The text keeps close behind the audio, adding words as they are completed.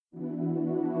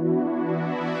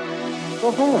Go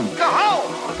home. Go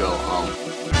home! Go home.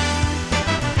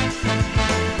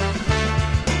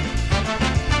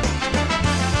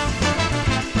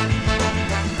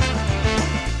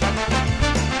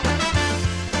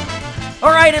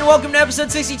 All right, and welcome to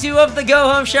episode 62 of The Go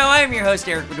Home Show. I am your host,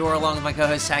 Eric Baudour, along with my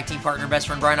co-host, tag team partner, best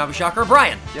friend, Bryan Abou, Chacra.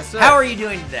 Bryan, yes, sir. How are you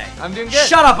doing today? I'm doing good.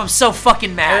 Shut up, I'm so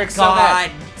fucking mad. Eric's so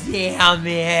God mad. damn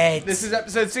it. This is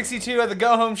episode 62 of The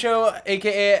Go Home Show,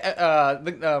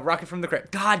 a.k.a. Rocket from the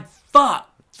Crypt. God, fuck.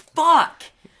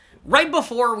 Right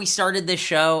before we started this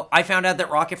show, I found out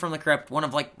that Rocket from the Crypt, one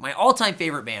of like my all-time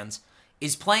favorite bands,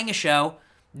 is playing a show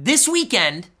this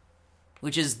weekend,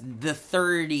 which is the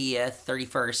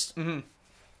 31st,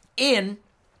 in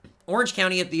Orange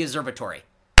County at the Observatory.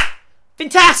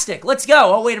 Fantastic! Let's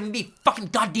go! Oh wait, I'm gonna be fucking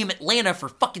goddamn Atlanta for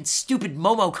fucking stupid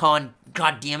MomoCon.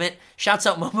 Goddammit. Shouts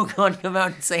out MomoCon, come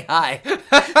out and say hi.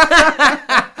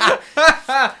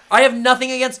 I have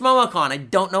nothing against MomoCon. I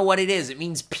don't know what it is. It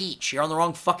means peach. You're on the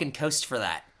wrong fucking coast for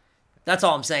that. That's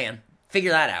all I'm saying.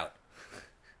 Figure that out.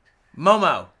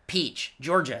 Momo, peach.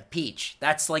 Georgia, peach.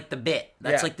 That's like the bit.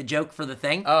 That's like the joke for the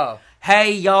thing. Oh.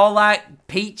 Hey, y'all like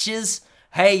peaches?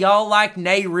 Hey, y'all like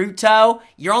Naruto?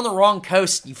 You're on the wrong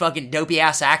coast, you fucking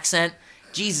dopey-ass accent.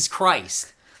 Jesus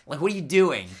Christ. Like, what are you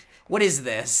doing? What is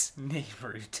this?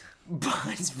 Naruto.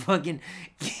 It's fucking...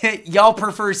 Y'all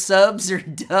prefer subs or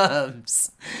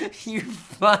dubs? You're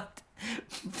fucked.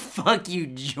 Fuck you,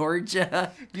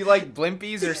 Georgia. You like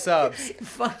blimpies or subs?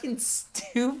 Fucking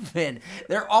stupid.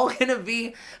 They're all gonna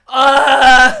be...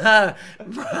 Bryan...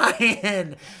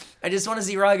 I just want to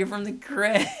see Rocket from the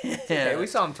Crypt. Okay, we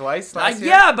saw him twice last year.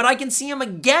 Yeah, but I can see him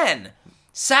again.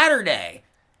 Saturday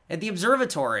at the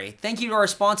Observatory. Thank you to our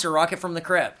sponsor, Rocket from the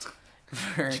Crypt.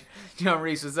 John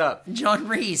Reese, what's up? John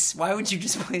Reese, why would you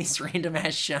just play these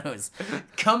random-ass shows?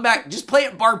 Come back. Just play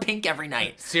at Bar Pink every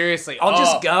night. Seriously. I'll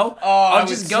just go. I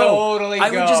would totally go. I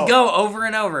would just go over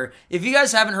and over. If you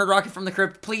guys haven't heard Rocket from the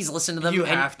Crypt, please listen to them. You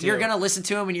have to. You're going to listen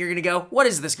to them and you're going to go, what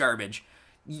is this garbage?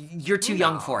 You're too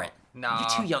young for it. No. You're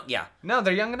too young, yeah. No,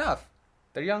 they're young enough.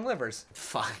 They're young livers.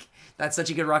 Fuck. That's such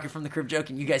a good Rocket from the Crypt joke,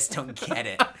 and you guys don't get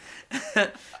it.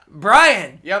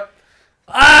 Bryan! Yep.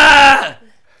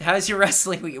 How's your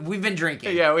wrestling week? We've been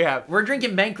drinking. Yeah, we have. We're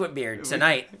drinking banquet beer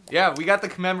tonight. Yeah, we got the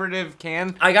commemorative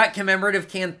can. I got commemorative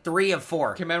can 3 of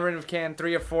 4. Commemorative can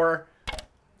 3 of 4.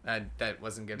 That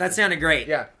wasn't good. That sounded great.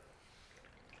 Yeah.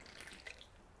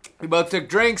 We both took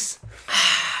drinks.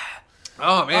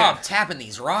 Oh, man. Oh, I'm tapping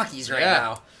these Rockies right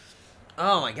now.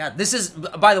 Oh, my God. This is,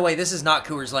 by the way, this is not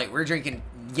Coors Light. We're drinking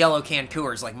yellow can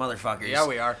Coors like motherfuckers. Yeah,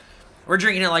 we are. We're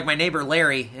drinking it like my neighbor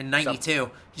Larry in 92.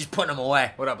 Just putting them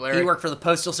away. What up, Larry? He worked for the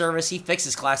Postal Service. He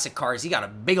fixes classic cars. He got a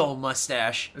big old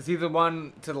mustache. Is he the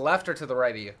one to the left or to the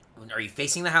right of you? Are you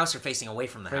facing the house or facing away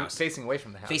from the house? Facing away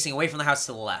from the house. Facing away from the house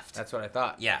to the left. That's what I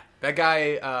thought. Yeah. That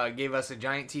guy gave us a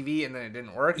giant TV and then it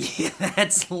didn't work. Yeah,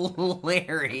 that's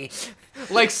Larry.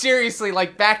 Like, seriously,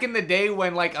 like, back in the day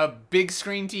when, like, a big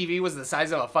screen TV was the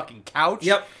size of a fucking couch.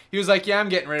 Yep. He was like, yeah, I'm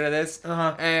getting rid of this.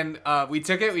 Uh-huh. And we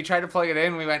took it, we tried to plug it in,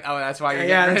 and we went, oh, that's why you're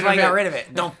Yeah, getting that's rid why of I it. got rid of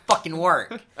it. Don't fucking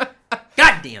work.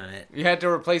 God damn it. You had to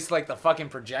replace, like, the fucking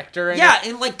projector in Yeah, it.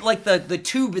 and like the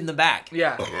tube in the back.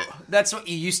 Yeah. That's what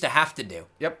you used to have to do.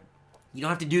 Yep. You don't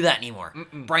have to do that anymore.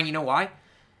 Bryan, you know why?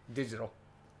 Digital.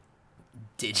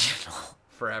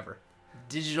 Forever.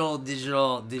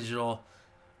 Digital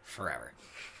forever.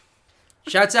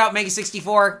 Shouts out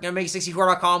Mega64. Go to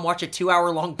Mega64.com. Watch a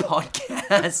 2-hour-long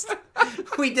podcast.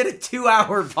 We did a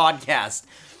 2-hour podcast.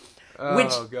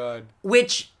 Oh, God.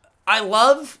 Which I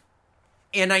love,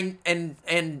 and I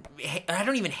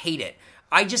don't even hate it.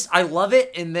 I love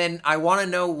it, and then I want to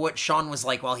know what Sean was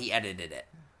like while he edited it.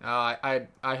 I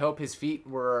hope his feet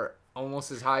were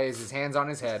almost as high as his hands on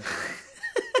his head.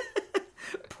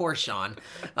 Poor Sean.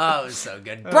 Oh, it was so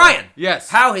good. Bryan! Yes.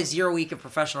 How has your week of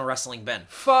professional wrestling been?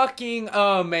 Fucking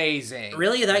amazing.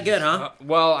 Really? That good, huh?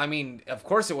 Well, I mean, of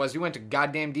course it was. We went to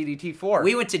goddamn DDT 4.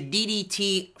 We went to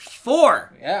DDT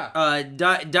 4. Yeah.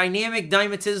 Dynamic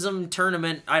Dynamism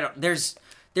Tournament. There's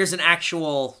an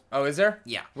actual... Oh, is there?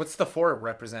 Yeah. What's the 4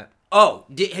 represent? Oh,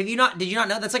 did you not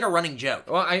know? That's like a running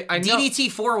joke. Well, I know. DDT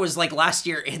 4 was like last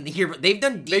year in the year, but they've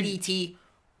done DDT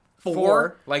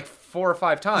 4 like 4 or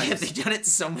 5 times. Yeah, they've done it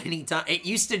so many times. It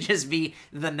used to just be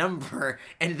the number,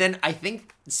 and then I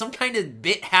think some kind of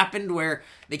bit happened where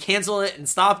they canceled it and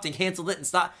stopped and canceled it and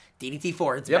stopped. DDT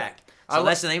 4, it's back. So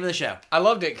that's the name of the show. I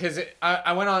loved it because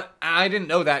I went on. I didn't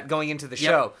know that going into the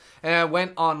show, and I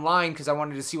went online because I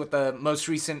wanted to see what the most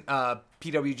recent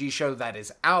PWG show that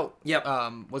is out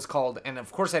was called, and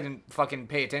of course I didn't fucking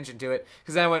pay attention to it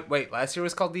because then I went, wait, last year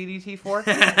was called DDT 4,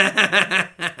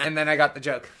 and then I got the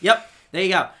joke. Yep. There you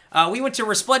go. We went to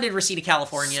Resplendid Reseda,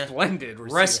 California. Splendid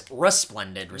Reseda.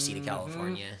 Resplendid Reseda,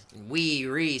 California. We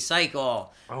recycle.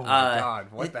 Oh my God.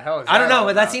 What the hell is that? I don't know,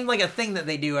 but that about? seemed like a thing that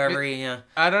they do every...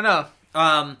 I don't know.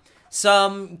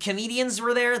 Some comedians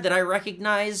were there that I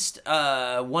recognized.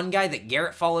 One guy that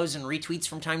Garrett follows and retweets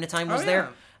from time to time was there.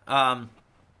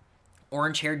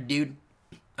 Orange-haired dude.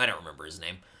 I don't remember his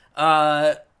name.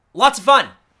 Lots of fun.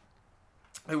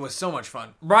 It was so much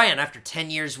fun. Bryan, after 10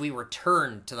 years, we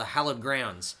returned to the hallowed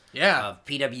grounds of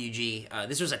PWG.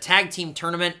 This was a tag team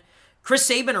tournament. Chris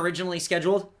Sabin originally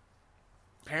scheduled.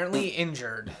 Apparently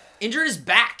injured. Injured is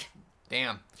back.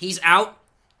 Damn. He's out.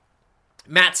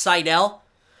 Matt Seidel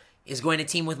is going to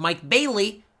team with Mike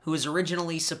Bailey, who was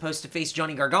originally supposed to face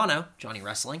Johnny Gargano. Johnny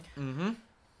Wrestling. Mm-hmm.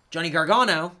 Johnny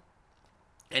Gargano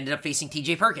ended up facing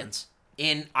TJ Perkins.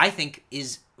 And I think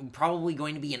is probably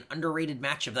going to be an underrated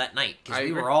match of that night because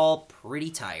we were all pretty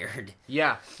tired.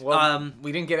 Yeah. Well,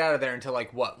 we didn't get out of there until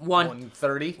like what?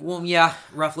 1:30? Well, yeah,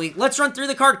 roughly. Let's run through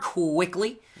the card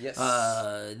quickly. Yes.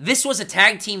 This was a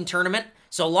tag team tournament,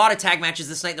 so a lot of tag matches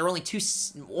this night. There were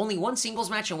only one singles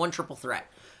match and one triple threat.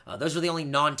 Those were the only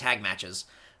non-tag matches.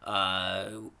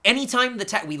 Anytime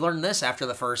we learned this after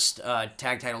the first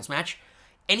tag titles match.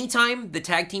 Anytime the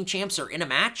tag team champs are in a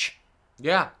match.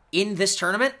 Yeah. In this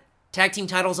tournament, tag team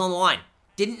titles on the line.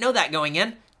 Didn't know that going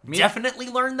in. Definitely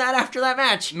learned that after that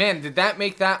match. Man, did that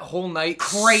make that whole night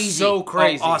crazy. So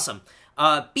crazy. Oh, awesome.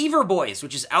 Beaver Boys,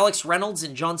 which is Alex Reynolds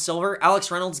and John Silver.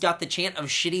 Alex Reynolds got the chant of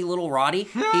shitty little Roddy.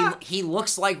 he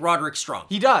looks like Roderick Strong.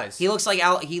 He does. He looks like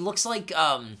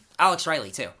Alex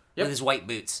Riley too. Yep. With his white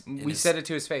boots. We said it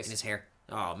to his face. And his hair.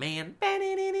 Oh man.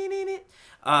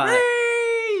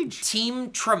 Rage!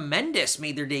 Team Tremendous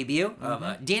made their debut.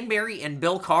 Dan Barry and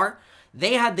Bill Carr.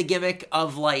 They had the gimmick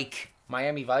of like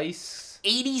Miami Vice,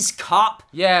 80s cop,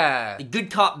 good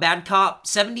cop, bad cop,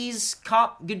 70s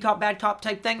cop, good cop, bad cop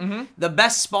type thing. Mm-hmm. The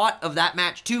best spot of that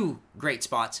match, two great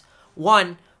spots.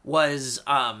 One was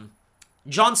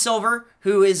John Silver,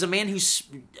 who is a man who's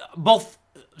both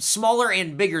smaller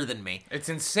and bigger than me. It's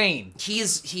insane.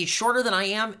 He's shorter than I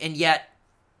am, and yet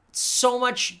so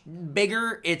much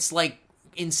bigger. It's like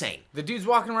insane. The dude's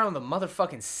walking around with a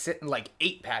motherfucking like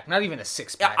 8-pack, not even a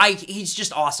 6-pack. He's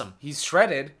just awesome. He's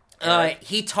shredded.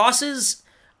 He tosses,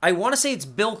 I want to say it's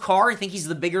Bill Carr. I think he's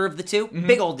the bigger of the two. Mm-hmm.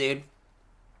 Big old dude.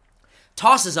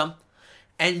 Tosses him,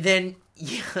 and then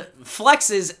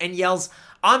flexes and yells,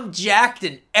 "I'm jacked,"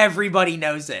 and everybody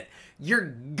knows it. You're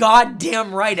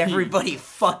goddamn right. Everybody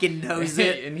fucking knows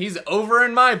it. And he's over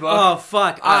in my book. Oh,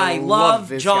 fuck. I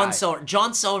love John guy. Silver.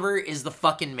 John Silver is the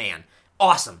fucking man.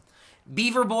 Awesome.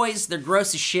 Beaver Boys, they're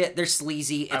gross as shit. They're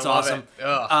sleazy. It's awesome.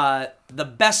 The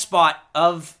best spot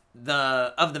of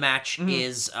the match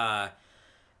is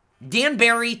Dan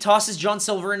Barry tosses John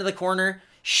Silver into the corner.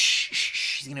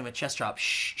 Shh. He's gonna have a chest chop.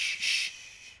 Shh.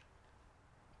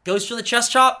 Goes for the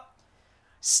chest chop.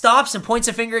 Stops and points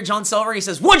a finger at John Silver. He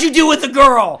says, "What'd you do with the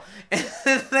girl?" And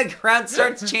the crowd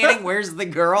starts chanting, "Where's the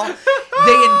girl?"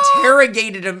 They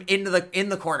interrogated him in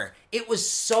the corner. It was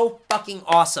so fucking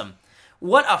awesome.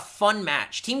 What a fun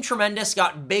match. Team Tremendous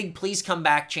got big please come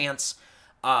back chants.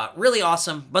 Really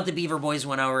awesome, but the Beaver Boys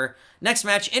went over. Next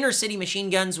match, Inner City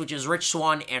Machine Guns, which is Rich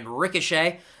Swann and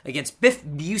Ricochet, against Biff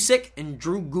Busick and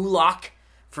Drew Gulak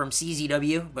from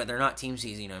CZW, but they're not Team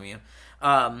CZW.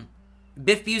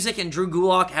 Biff Busick and Drew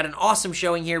Gulak had an awesome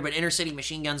showing here, but Inner City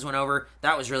Machine Guns went over.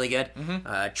 That was really good.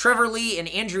 Mm-hmm. Trevor Lee and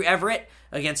Andrew Everett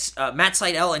against Matt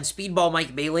Seidel and Speedball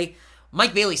Mike Bailey.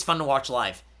 Mike Bailey's fun to watch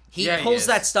live. He pulls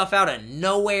that stuff out of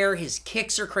nowhere. His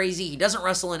kicks are crazy. He doesn't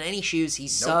wrestle in any shoes.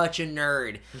 He's such a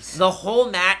nerd. The whole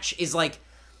match is like,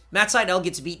 Matt Seidel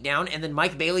gets beat down, and then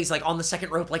Mike Bailey's like on the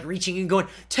second rope, like reaching and going,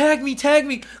 tag me.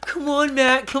 Come on,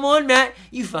 Matt.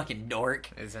 You fucking dork.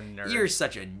 Is a nerd. You're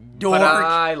such a dork. But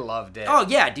I loved it. Oh,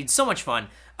 yeah, dude. So much fun.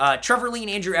 Trevor Lee and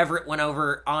Andrew Everett went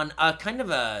over on a kind of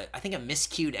a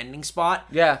miscued ending spot.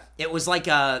 Yeah. It was like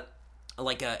an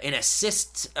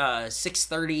assist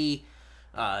 630...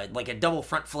 like a double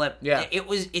front flip. Yeah.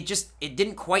 It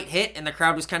didn't quite hit, and the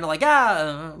crowd was kind of like,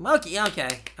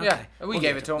 okay. Yeah, we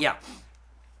gave it to him. Yeah.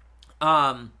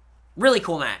 Really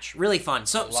cool match. Really fun.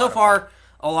 So far,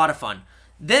 a lot of fun.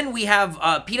 Then we have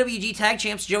PWG Tag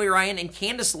Champs Joey Ryan and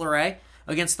Candice LeRae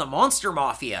against the Monster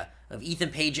Mafia of Ethan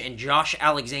Page and Josh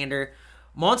Alexander.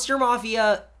 Monster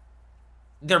Mafia,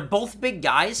 they're both big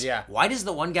guys. Yeah. Why does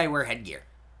the one guy wear headgear?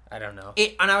 I don't know.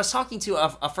 And I was talking to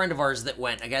a friend of ours that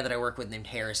went, a guy that I work with named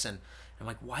Harrison. I'm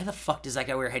like, why the fuck does that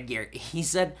guy wear headgear? He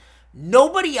said,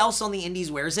 nobody else on the indies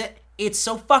wears it. It's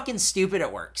so fucking stupid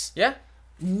it works. Yeah.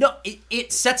 No,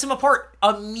 it sets him apart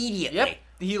immediately.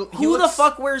 Yep. Who the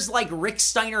fuck wears, like, Rick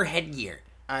Steiner headgear?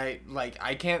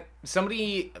 I can't.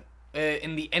 Somebody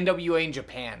in the NWA in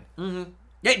Japan. Mm-hmm.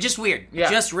 Yeah, just weird. Yeah.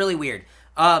 Just really weird.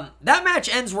 That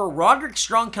match ends where Roderick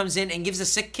Strong comes in and gives a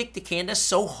sick kick to Candice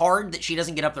so hard that she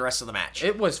doesn't get up the rest of the match.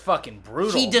 It was fucking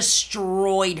brutal. He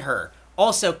destroyed her.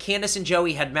 Also, Candice and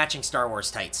Joey had matching Star Wars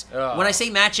tights. Ugh. When I say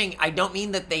matching, I don't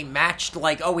mean that they matched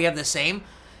like, oh, we have the same.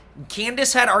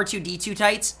 Candice had R2-D2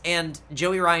 tights, and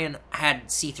Joey Ryan had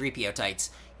C-3PO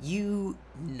tights. You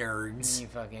nerds. You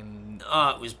fucking... Oh,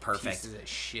 it was perfect. Pieces of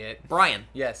shit. Bryan.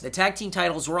 Yes. The tag team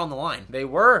titles were on the line. They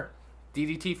were.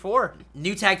 DDT 4.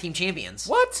 New tag team champions.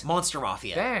 What? Monster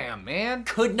Mafia. Damn, man.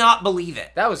 Could not believe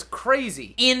it. That was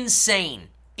crazy. Insane.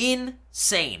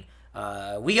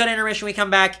 We go to intermission, we come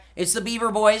back. It's the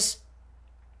Beaver Boys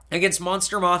against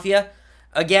Monster Mafia.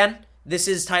 Again, this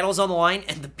is titles on the line,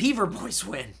 and the Beaver Boys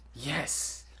win.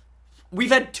 Yes.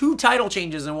 We've had 2 title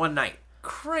changes in one night.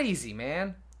 Crazy,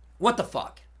 man. What the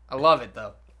fuck? I love it,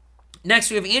 though. Next,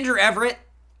 we have Andrew Everett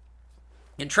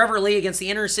and Trevor Lee against the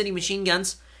Inner City Machine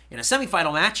Guns in a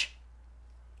semifinal match.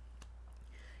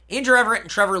 Andrew Everett and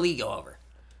Trevor Lee go over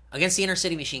against the Inner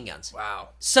City Machine Guns. Wow.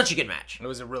 Such a good match. It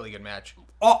was a really good match.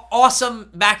 Awesome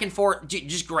back and forth.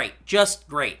 Just great. Just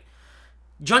great.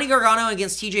 Johnny Gargano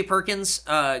against TJ Perkins.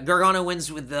 Gargano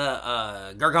wins with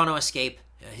the Gargano escape,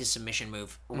 his submission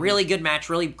move. Really good match.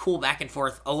 Really cool back and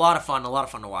forth. A lot of fun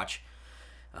to watch.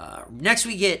 Next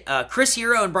we get Chris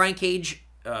Hero and Brian Cage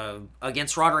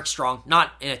against Roderick Strong.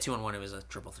 Not in a 2-on-1, it was a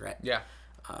triple threat. Yeah.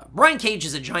 Brian Cage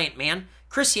is a giant man.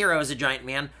 Chris Hero is a giant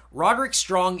man. Roderick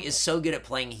Strong is so good at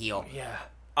playing heel. Yeah.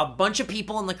 A bunch of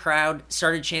people in the crowd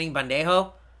started chanting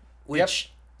Bandejo,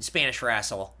 which is Spanish for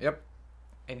asshole. Yep.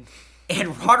 And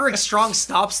Roderick Strong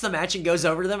stops the match and goes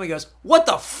over to them and goes, "What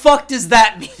the fuck does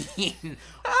that mean?"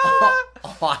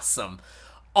 Awesome.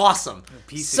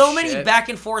 So many shit. back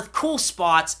and forth, cool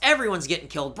spots. Everyone's getting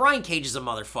killed. Brian Cage is a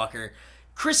motherfucker.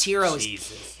 Chris Hero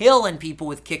is killing people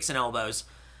with kicks and elbows.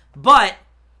 But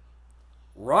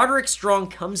Roderick Strong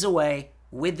comes away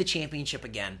with the championship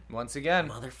again. Once again.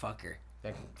 Motherfucker.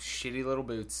 That shitty little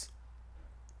boots.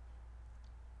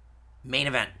 Main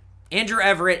event. Andrew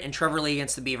Everett and Trevor Lee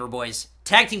against the Beaver Boys.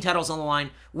 Tag team titles on the line.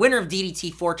 Winner of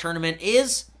DDT 4 tournament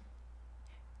is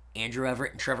Andrew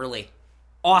Everett and Trevor Lee.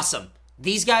 Awesome.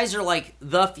 These guys are like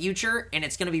the future, and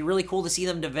it's going to be really cool to see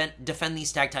them defend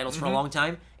these tag titles for a long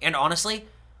time. And honestly,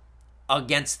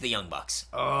 against the Young Bucks.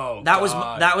 Oh, that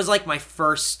God. was like my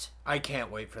first. I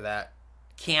can't wait for that.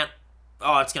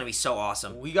 Oh, it's going to be so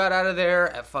awesome. We got out of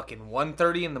there at fucking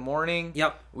 1:30 in the morning.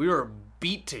 Yep. We were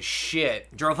beat to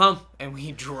shit. Drove home. And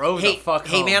we drove the fuck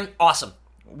home. Hey, man, awesome.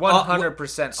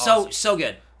 100% awesome. So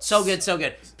good. So good.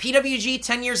 PWG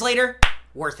 10 years later,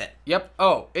 worth it. Yep.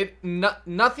 Oh,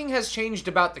 nothing has changed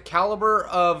about the caliber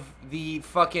of the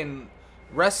fucking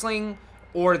wrestling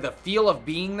or the feel of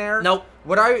being there. Nope.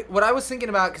 What I was thinking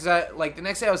about, because the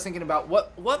next day I was thinking about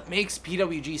what makes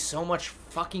PWG so much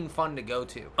fucking fun to go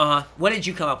to. What did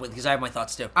you come up with? Because I have my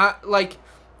thoughts too.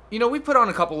 We put on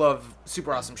a couple of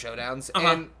super awesome showdowns,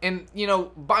 and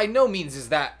by no means is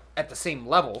that at the same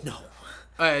level. No.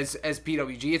 As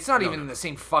PWG, it's not even in the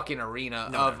same fucking arena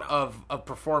of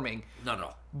performing. Not at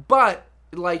all. But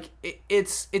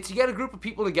it's you get a group of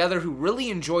people together who really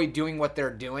enjoy doing what they're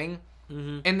doing,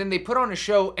 and then they put on a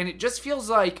show, and it just feels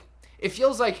like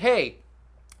hey,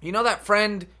 that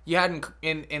friend you had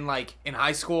in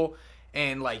high school,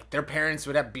 and their parents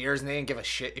would have beers and they didn't give a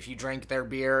shit if you drank their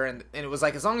beer, and it was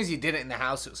as long as you did it in the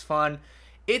house, it was fun.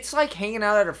 It's like hanging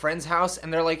out at a friend's house,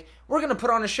 and they're like, we're going to put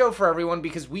on a show for everyone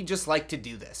because we just like to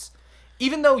do this.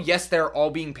 Even though, yes, they're all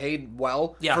being paid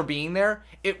well for being there,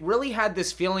 it really had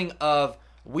this feeling of,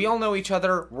 we all know each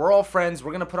other, we're all friends,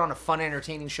 we're going to put on a fun,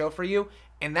 entertaining show for you.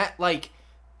 And that,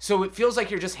 so it feels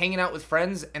like you're just hanging out with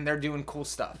friends, and they're doing cool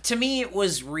stuff. To me, it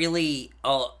was really,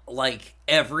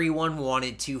 everyone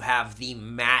wanted to have the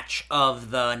match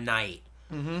of the night.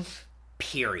 Mm-hmm.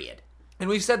 Period. And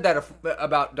we've said that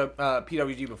about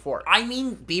PWG before. I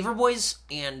mean, Beaver Boys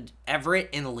and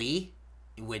Everett and Lee,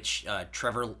 which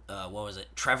Trevor, what was it?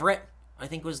 Treverett, I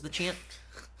think was the chant.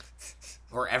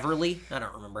 Or Everly, I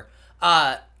don't remember.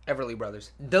 Everly Brothers.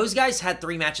 Those guys had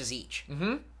 3 matches each.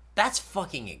 Mm-hmm. That's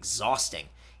fucking exhausting.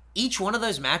 Each one of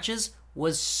those matches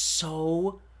was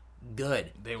so good.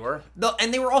 They were.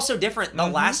 And they were also different. The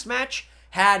last match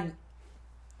had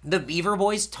the Beaver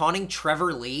Boys taunting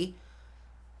Trevor Lee,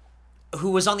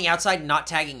 who was on the outside not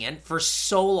tagging in for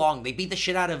so long. They beat the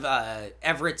shit out of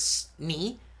Everett's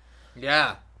knee.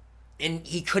 Yeah. And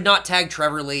he could not tag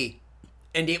Trevor Lee.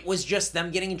 And it was just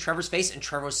them getting in Trevor's face, and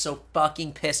Trevor was so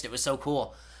fucking pissed. It was so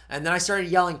cool. And then I started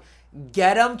yelling,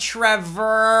 "Get him,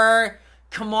 Trevor!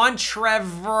 Come on,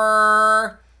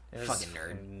 Trevor!" Fucking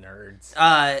nerd.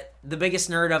 Nerds. The biggest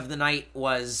nerd of the night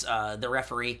was the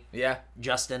referee. Yeah.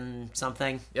 Justin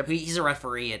something. Yep. He's a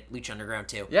referee at Lucha Underground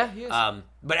too. Yeah, he is.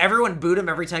 But everyone booed him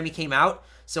every time he came out.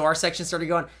 So our section started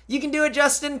going, "You can do it,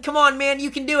 Justin. Come on, man.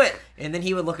 You can do it." And then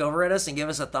he would look over at us and give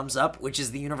us a thumbs up, which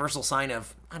is the universal sign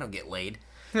of, I don't get laid.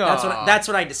 That's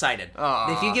what I decided.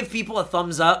 Aww. If you give people a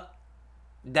thumbs up,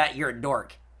 that you're a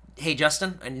dork. Hey,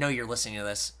 Justin, I know you're listening to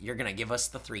this. You're going to give us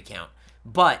the 3 count.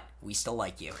 But we still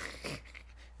like you.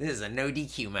 This is a no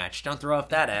DQ match. Don't throw up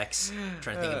that X. I'm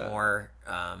trying to think of more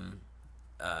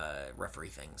referee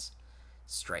things.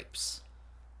 Stripes.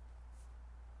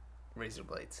 Razor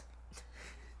blades.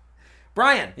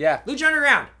 Brian. Yeah. Lucha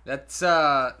Underground.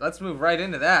 Let's move right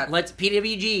into that. Let's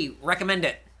PWG recommend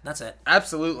it. That's it.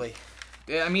 Absolutely.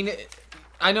 I mean,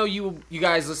 I know you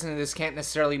guys listening to this can't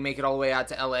necessarily make it all the way out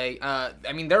to LA.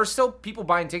 I mean, there are still people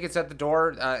buying tickets at the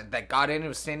door that got in. It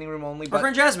was standing room only. But our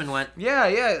friend Jasmine went.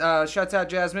 Yeah. Shouts out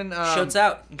Jasmine. Shouts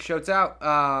out.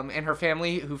 And her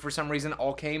family, who for some reason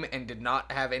all came and did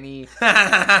not have any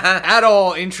at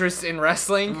all interest in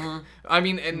wrestling. Mm-hmm. I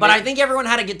mean, I think everyone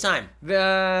had a good time.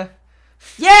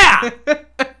 Yeah.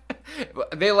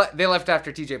 They left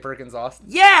after TJ Perkins lost.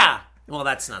 Yeah. Well,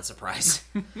 that's not a surprise.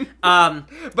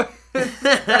 But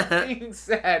that being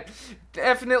said,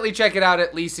 definitely check it out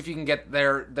at least if you can get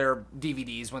their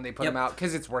DVDs when they put them out,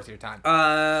 because it's worth your time.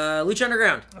 Lucha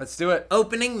Underground. Let's do it.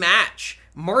 Opening match.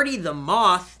 Marty the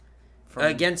Moth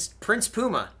against Prince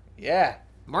Puma. Yeah.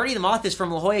 Marty the Moth is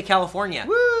from La Jolla, California.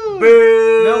 Woo!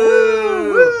 Boo! No,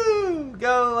 woo! Woo!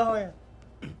 Go La Jolla.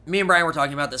 Me and Brian were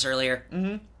talking about this earlier.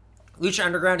 Mm-hmm. Lucha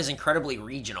Underground is incredibly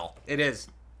regional. It is.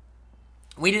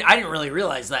 I didn't really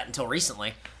realize that until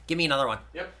recently. Give me another one.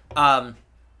 Yep.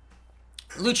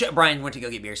 Brian went to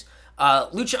go get beers.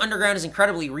 Lucha Underground is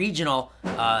incredibly regional.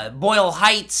 Boyle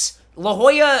Heights. La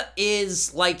Jolla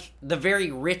is like the very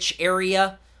rich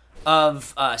area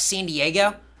of San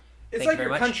Diego. It's like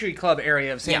your country club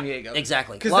area of San Diego.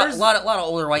 Exactly. A lot of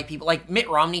older white people, like Mitt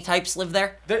Romney types, live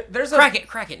there.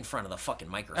 Crack it in front of the fucking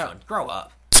microphone. Oh. Grow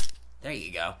up. There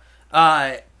you go.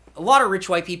 A lot of rich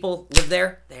white people live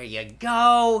there. There you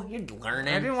go. You're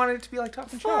learning. I didn't want it to be like Talk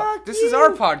and Shop. This is our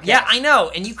podcast. Yeah, I know.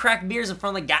 And you crack beers in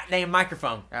front of the goddamn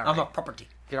microphone. Right. I'm a property.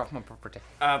 Get off my property.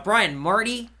 Brian,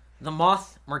 Marty the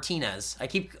Moth Martinez. I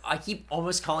keep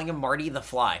almost calling him Marty the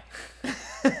Fly.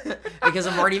 Because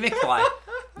of Marty McFly.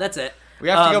 That's it. We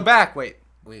have to go back. Wait,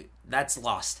 that's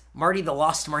lost. Marty the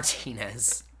Lost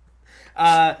Martinez.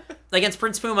 Against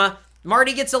Prince Puma.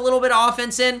 Marty gets a little bit of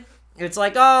offense in. It's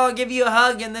like, oh, I'll give you a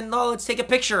hug, and then, let's take a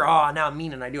picture. Oh, now I'm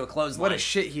mean, and I do a clothesline. What a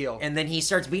shit heel. And then he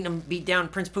starts beat down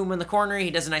Prince Puma in the corner. He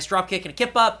does a nice drop kick and a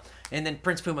kip up, and then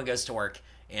Prince Puma goes to work.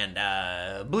 And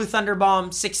Blue Thunder Bomb,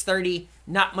 6:30.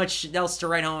 Not much else to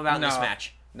write home about in this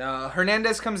match. No,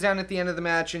 Hernandez comes down at the end of the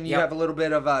match, and you have a little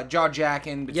bit of jaw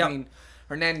jacking between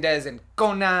Hernandez and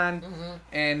Conan,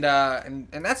 and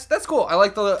that's cool. I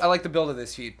like the build of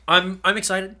this feud. I'm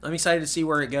excited. I'm excited to see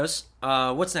where it goes.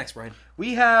 What's next, Brian?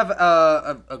 We have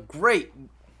a great,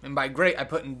 and by great I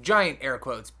put in giant air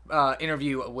quotes,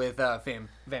 interview with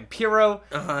Vampiro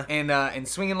and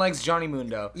Swinging Legs Johnny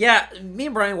Mundo. Yeah, me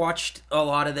and Brian watched a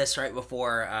lot of this right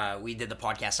before we did the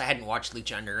podcast. I hadn't watched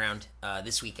Lucha Underground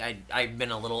this week. I've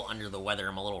been a little under the weather.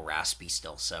 I'm a little raspy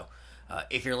still, so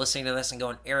if you're listening to this and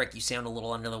going, Eric, you sound a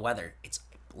little under the weather,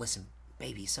 listen,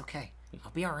 baby, it's okay.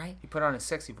 I'll be all right. You put on a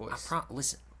sexy voice.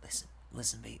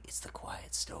 Listen, baby, it's the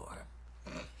quiet storm.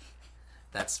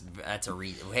 That's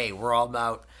hey, we're all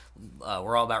about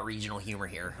regional humor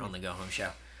here on the Go Home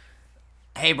Show.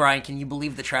 Hey, Brian, can you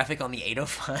believe the traffic on the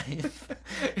 805?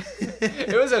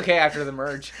 It was okay after the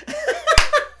merge.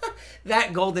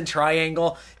 That golden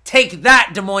triangle. Take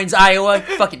that, Des Moines, Iowa,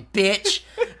 fucking bitch.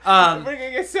 We're gonna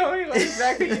get so many like the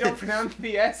fact that you don't pronounce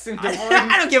the S in Des Moines.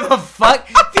 I don't give a fuck.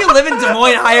 If you live in Des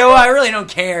Moines, Iowa, I really don't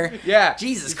care. Yeah.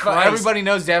 Jesus Christ. Everybody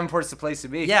knows Davenport's the place to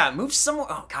be. Yeah, move somewhere.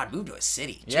 Oh, God, move to a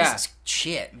city. Yeah. Jesus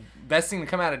shit. Best thing to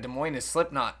come out of Des Moines is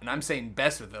Slipknot, and I'm saying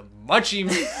best with a much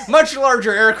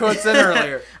larger air quotes than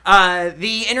earlier.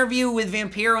 The interview with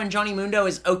Vampiro and Johnny Mundo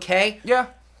is okay. Yeah.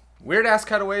 Weird-ass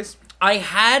cutaways. I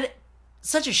had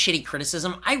such a shitty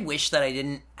criticism. I wish that I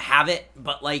didn't have it,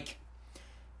 but, like,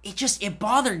 it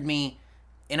bothered me,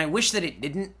 and I wish that it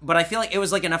didn't, but I feel like it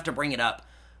was, like, enough to bring it up.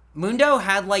 Mundo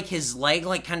had, like, his leg,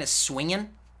 like, kind of swinging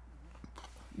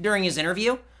during his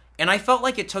interview, and I felt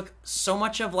like it took so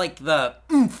much of, like, the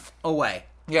oomph away.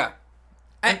 Yeah.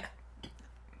 The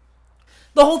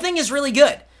whole thing is really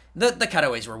good. The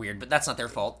cutaways were weird, but that's not their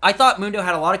fault. I thought Mundo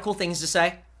had a lot of cool things to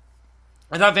say.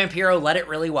 I thought Vampiro led it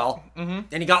really well. Mm-hmm.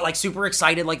 And he got, like, super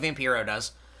excited like Vampiro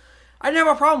does. I didn't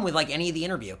have a problem with, like, any of the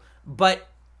interview. But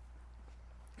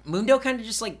Mundo kind of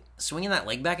just, like, swinging that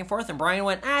leg back and forth, and Bryan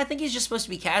went, I think he's just supposed to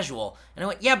be casual. And I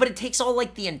went, yeah, but it takes all,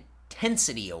 like, the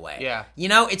intensity away. Yeah. You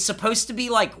know, it's supposed to be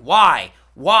like, why?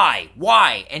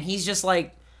 And he's just,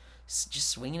 like, just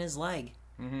swinging his leg.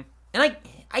 Mm-hmm. And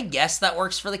I guess that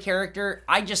works for the character.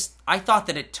 I thought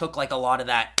that it took, like, a lot of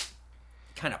that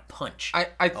kind of punch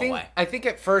away. I think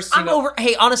at first,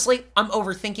 hey, honestly, I'm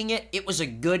overthinking it. It was a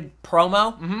good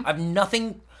promo.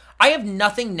 Mm-hmm. I have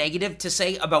nothing negative to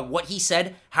say about what he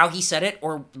said, how he said it,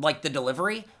 or, like, the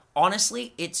delivery.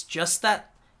 Honestly, it's just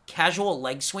that casual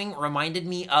leg swing reminded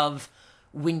me of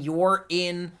when you're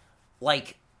in,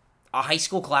 like, a high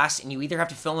school class and you either have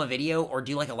to film a video or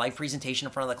do, like, a live presentation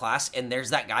in front of the class, and there's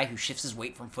that guy who shifts his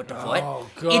weight from foot to foot. Oh,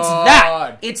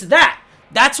 God. It's that.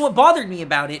 That's what bothered me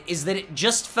about it, is that it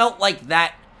just felt like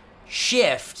that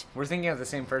shift. We're thinking of the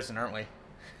same person, aren't we?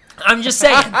 I'm just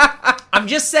saying.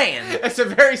 It's a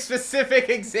very specific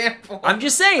example. I'm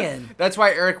just saying. That's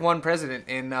why Eric won president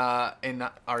in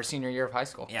our senior year of high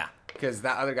school. Yeah. Because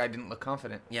that other guy didn't look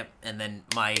confident. Yep. And then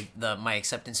my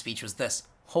acceptance speech was this.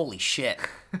 Holy shit.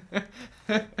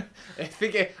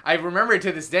 I remember it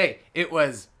to this day. It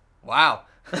was, wow.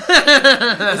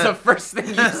 That's the first thing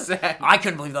you said. I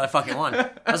couldn't believe that I fucking won.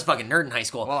 I was a fucking nerd in high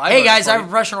school. Well, hey guys, I have a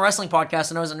professional wrestling podcast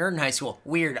and I was a nerd in high school.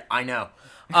 Weird, I know.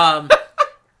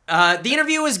 The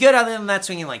interview was good other than that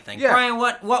swinging leg thing. Yeah. Bryan,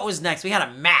 what was next? We had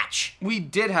a match. We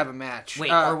did have a match.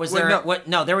 Wait, or was there...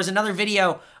 No, there was another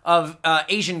video of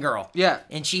Asian girl. Yeah.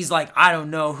 And she's like, I don't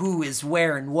know who is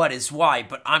where and what is why,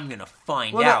 but I'm going to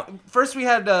find out. First we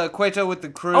had Cueto with the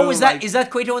crew. Oh, is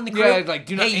that Cueto and the crew? Yeah, like,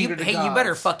 do not anger the gods. You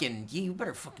better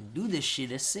fucking do this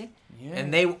shit, see? Yeah.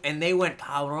 And they went,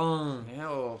 Cabron.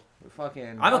 Yo,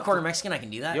 fucking... I'm a quarter Mexican, I can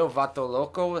do that. Yo, Vato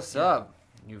Loco, what's up?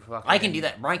 I can do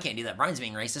that. Bryan can't do that. Bryan's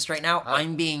being racist right now.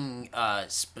 I'm being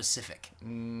specific.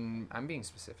 I'm being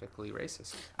specifically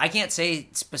racist. I can't say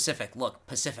specific. Look,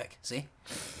 Pacific. See?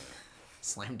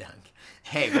 Slam dunk.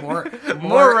 Hey, more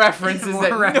references more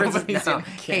that references. nobody's No. gonna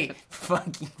get. Hey,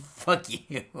 fuck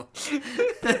you.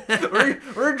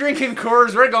 we're drinking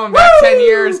Coors. We're going back 10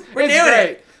 years. We're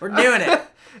doing it.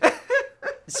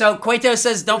 So Cueto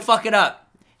says, "Don't fuck it up."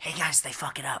 Hey guys, they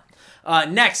fuck it up.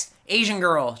 Next, Asian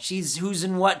girl. She's who's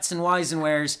and what's and why's and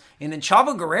where's. And then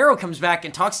Chavo Guerrero comes back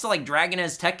and talks to, like, Dragon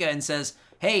Azteca and says,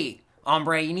 hey,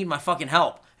 hombre, you need my fucking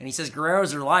help. And he says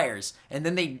Guerreros are liars. And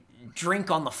then they drink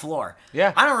on the floor.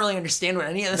 Yeah. I don't really understand what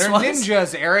any of this They're was.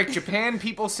 ninjas, Eric. Japan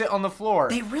people sit on the floor.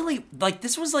 They really, like,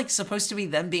 this was, like, supposed to be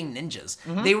them being ninjas.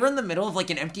 Mm-hmm. They were in the middle of, like,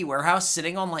 an empty warehouse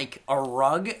sitting on, like, a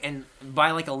rug and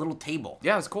by, like, a little table.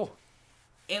 Yeah, it was cool.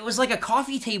 It was like a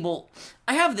coffee table.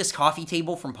 I have this coffee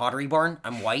table from Pottery Barn.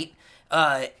 I'm white.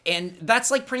 And that's,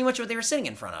 like, pretty much what they were sitting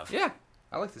in front of. Yeah.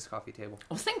 I like this coffee table.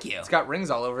 Well, thank you. It's got rings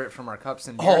all over it from our cups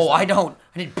and beer. Oh, I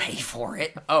didn't pay for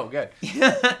it. Oh, good.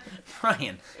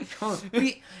 Bryan.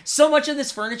 So much of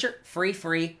this furniture, free.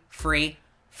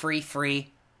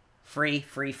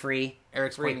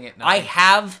 Eric's pointing at nothing. I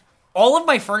have all of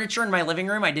my furniture in my living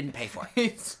room I didn't pay for.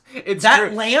 It's that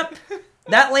true. lamp,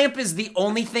 that lamp is the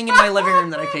only thing in my living room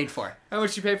that I paid for. How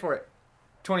much you pay for it?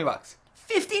 $20.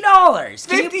 $50.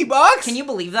 $50? Can you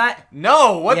believe that?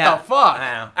 No, what the fuck?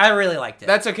 I know. I really liked it.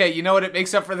 That's okay. You know what? It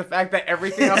makes up for the fact that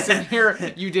everything else in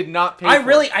here you did not pay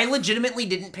for. I legitimately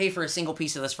didn't pay for a single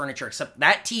piece of this furniture except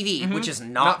that TV, which is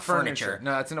not furniture.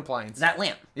 No, that's an appliance. That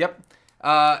lamp. Yep.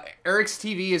 Eric's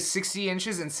TV is 60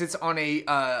 inches and sits on a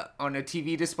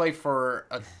TV display for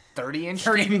a 30-inch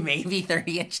TV. Maybe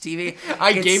 30-inch TV.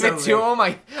 I gave it to him.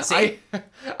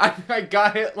 I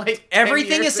got it like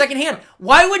everything is secondhand.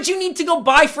 Why would you need to go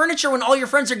buy furniture when all your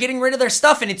friends are getting rid of their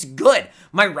stuff and it's good?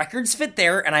 My records fit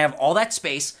there and I have all that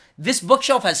space. This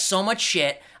bookshelf has so much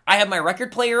shit. I have my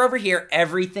record player over here.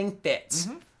 Everything fits.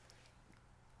 Mm-hmm.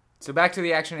 So back to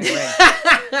the action in the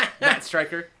ring. Matt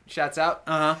Stryker, shouts out.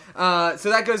 So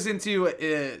that goes into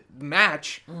a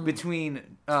match between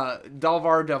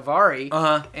Dalvar Davari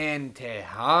and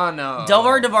Tejano.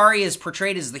 Dalvar Davari is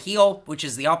portrayed as the heel, which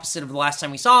is the opposite of the last time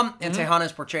we saw him, and Tejano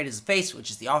is portrayed as the face, which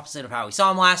is the opposite of how we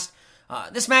saw him last.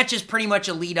 This match is pretty much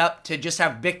a lead up to just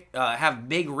have Big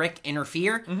Rick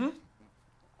interfere. Mm-hmm.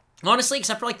 Honestly,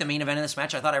 except for, like, the main event of this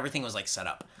match, I thought everything was, like, set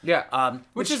up. Yeah.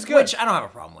 Which is good. Which I don't have a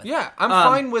problem with. Yeah, I'm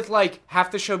fine with, like, half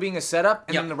the show being a setup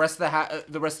and then the rest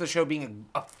of the show being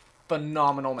a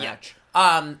phenomenal match.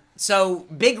 So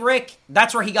Big Rick,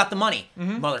 that's where he got the money.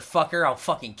 Motherfucker, I'll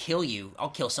fucking kill you. I'll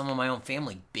kill some of my own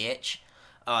family, bitch.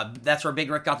 That's where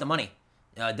Big Rick got the money.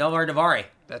 Dalvar Davari.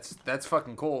 That's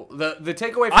fucking cool. The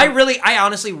takeaway from... I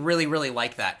honestly really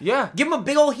like that. Yeah. Give him a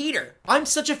big old heater. I'm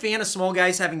such a fan of small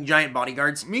guys having giant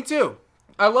bodyguards. Me too.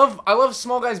 I love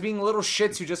small guys being little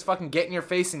shits who just fucking get in your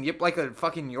face and yip like a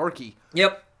fucking Yorkie.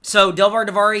 Yep. So Delvar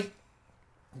Davari,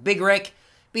 Big Rick,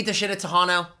 beat the shit at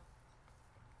Tejano.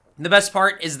 The best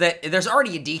part is that there's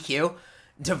already a DQ.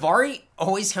 Davari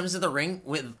always comes to the ring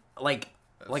with like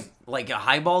a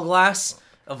highball glass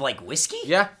of like whiskey.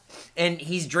 Yeah. And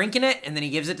he's drinking it, and then he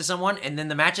gives it to someone, and then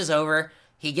the match is over.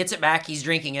 He gets it back. He's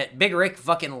drinking it. Big Rick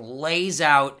fucking lays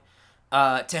out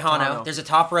Tejano. There's a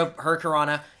top rope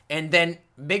hurricanrana, and then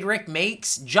Big Rick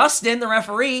makes Justin, the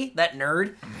referee, that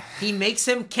nerd, he makes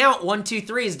him count 1, 2,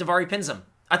 3 as Davari pins him.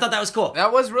 I thought that was cool.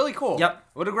 That was really cool. Yep.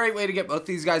 What a great way to get both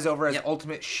these guys over as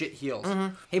ultimate shit heels.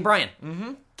 Mm-hmm. Hey, Bryan.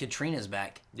 Mm-hmm. Katrina's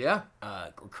back. Yeah.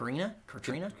 Katrina, I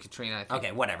think.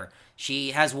 Okay, whatever.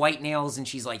 She has white nails, and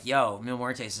she's like, yo, Mil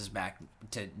Muertes is back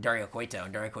to Dario Cueto.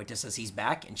 And Dario Cueto says he's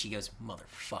back, and she goes,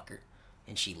 motherfucker.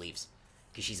 And she leaves.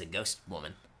 Because she's a ghost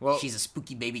woman. Well, she's a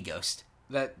spooky baby ghost.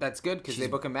 That's good, because they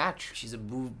book a match. She's a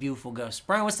beautiful ghost.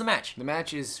 Bryan, what's the match? The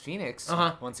match is Phoenix,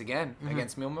 once again,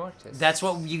 against Mil Muertes. That's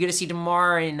what you get to see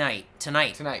tomorrow night.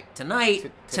 Tonight is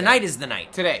the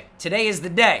night. Today is the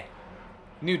day.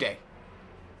 New day.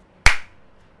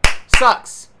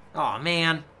 Sucks. Oh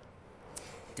man.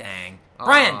 Dang.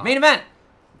 Bryan, main event.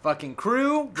 Fucking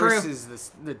crew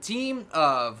versus the team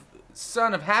of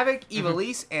Son of Havoc,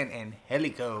 Ivelisse, and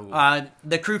Angelico.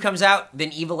 The crew comes out,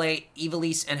 then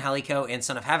Ivelisse, Angelico, and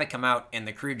Son of Havoc come out, and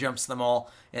the crew jumps them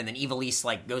all, and then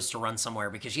Ivelisse goes to run somewhere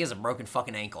because she has a broken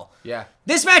fucking ankle. Yeah.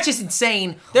 This match is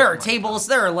insane. There are tables,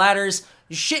 there are ladders,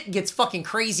 shit gets fucking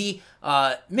crazy.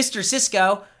 Mr.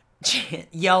 Cisco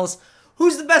yells,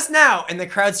 "Who's the best now?" And the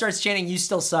crowd starts chanting, "You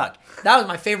still suck." That was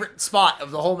my favorite spot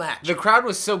of the whole match. The crowd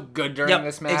was so good during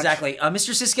this match. Exactly.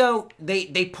 Mr. Cisco,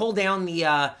 they pull down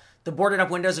the boarded up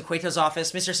windows of Cueto's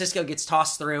office. Mr. Cisco gets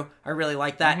tossed through. I really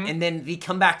like that. Mm-hmm. And then the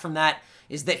comeback from that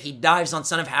is that he dives on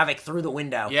Son of Havoc through the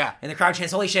window. Yeah. And the crowd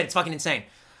chants, "Holy shit, it's fucking insane."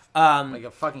 Like a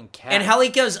fucking cat. And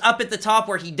Angelico's up at the top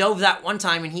where he dove that one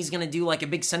time, and he's going to do like a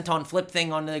big senton flip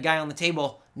thing on the guy on the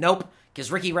table. Nope.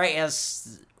 Because Ricky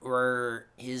Reyes, or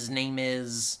his name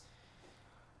is...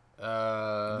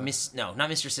 not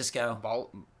Mr.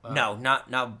 Cisco. No,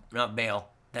 not Bale.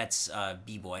 That's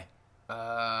B-Boy.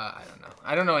 I don't know.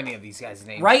 I don't know any of these guys'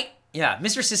 names. Right? Yeah,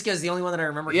 Mr. Cisco is the only one that I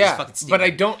remember. Yeah, he's fucking stupid. but I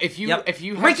don't. If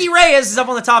you Ricky Reyes is up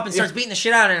on the top and starts beating the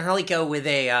shit out of Angelico with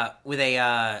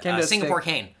a Singapore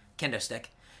cane, kendo stick,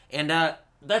 and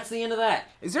that's the end of that.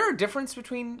 Is there a difference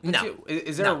between the two?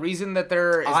 Is there No. a reason that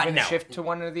there has been No. a shift to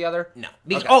one or the other? No.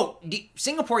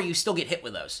 Singapore, you still get hit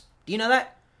with those. Do you know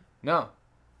that? No.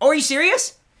 Oh, are you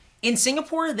serious? In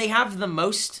Singapore, they have the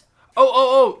most.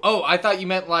 Oh! I thought you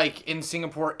meant like in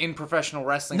Singapore in professional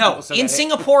wrestling. No, in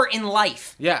Singapore in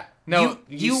life. Yeah. No,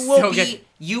 you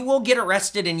will get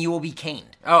arrested and you will be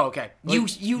caned. Oh, okay. I knew.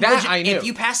 If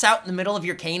you pass out in the middle of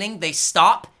your caning, they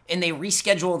stop and they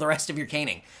reschedule the rest of your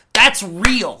caning. That's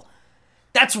real.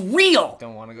 That's real.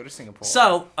 Don't want to go to Singapore.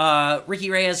 So, Ricky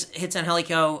Reyes hits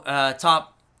Angelico up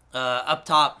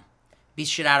top, beats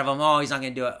shit out of him. Oh, he's not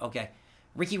going to do it. Okay.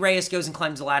 Ricky Reyes goes and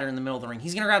climbs the ladder in the middle of the ring.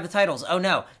 He's going to grab the titles. Oh,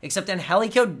 no. Except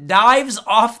Angelico dives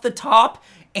off the top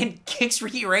and kicks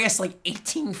Ricky Reyes like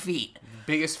 18 feet.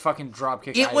 Biggest fucking drop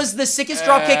kick. It was the sickest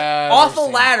drop kick off a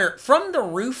ladder from the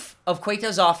roof of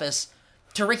Cueto's office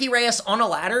to Ricky Reyes on a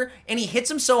ladder, and he hits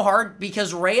him so hard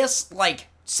because Reyes, like,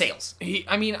 sails.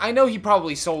 I know he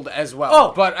probably sold as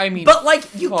well. But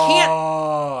you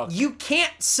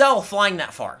can't sell flying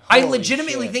that far. I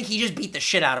legitimately think he just beat the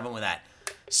shit out of him with that.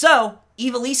 So,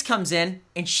 Ivelisse comes in,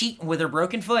 and she, with her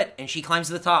broken foot, and she climbs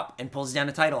to the top and pulls down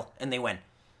a title, and they win.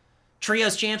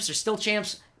 Trios champs are still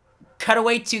champs. Cut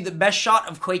away to the best shot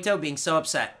of Cueto being so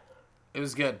upset. It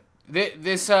was good.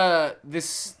 This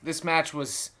match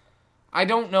was... I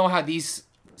don't know how these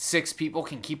 6 people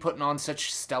can keep putting on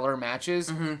such stellar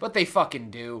matches, but they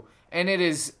fucking do. And it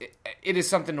is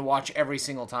something to watch every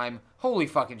single time. Holy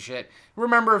fucking shit.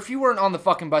 Remember, if you weren't on the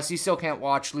fucking bus, you still can't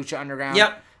watch Lucha Underground.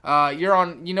 Yep. You're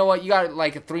on, you know what, you got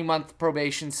like a 3-month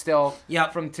probation still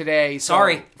from today. So,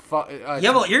 sorry. But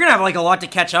you're going to have like a lot to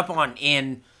catch up on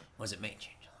in, was it May?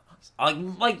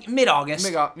 Like mid-August.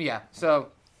 Yeah, so,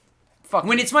 fuck.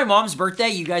 When it's my mom's birthday,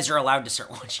 you guys are allowed to start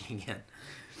watching again.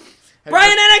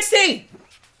 Bryan NXT!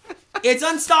 It's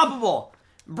unstoppable.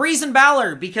 Breeze and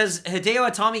Balor, because Hideo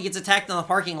Itami gets attacked in the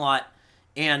parking lot,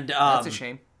 and... that's a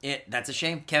shame. That's a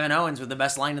shame. Kevin Owens with the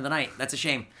best line of the night. That's a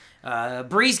shame.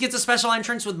 Breeze gets a special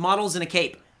entrance with models in a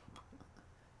cape.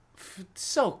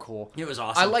 So cool. It was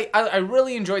awesome. I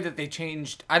really enjoyed that they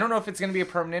changed. I don't know if it's going to be a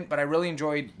permanent, but I really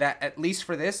enjoyed that, at least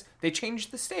for this, they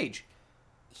changed the stage.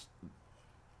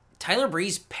 Tyler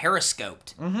Breeze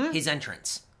periscoped his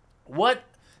entrance.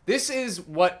 This is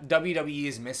what WWE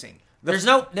is missing. There's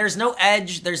no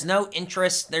edge, there's no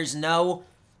interest, there's no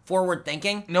forward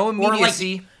thinking. No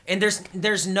immediacy. And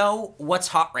there's no what's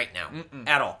hot right now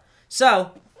at all.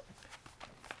 So,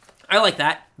 I like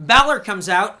that. Balor comes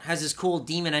out, has his cool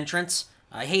demon entrance.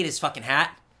 I hate his fucking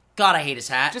hat. God, I hate his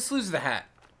hat. Just lose the hat.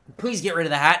 Please get rid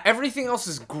of the hat. Everything else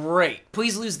is great.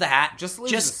 Please lose the hat. Just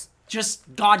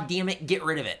God damn it, get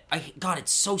rid of it. God,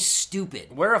 it's so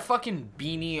stupid. Wear a fucking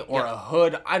beanie or a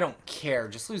hood. I don't care.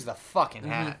 Just lose the fucking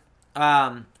hat.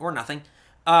 Or nothing.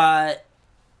 Let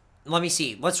me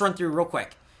see. Let's run through real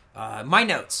quick. My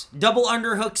notes. Double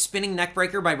underhook spinning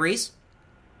neckbreaker by Breeze.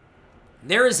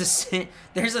 There's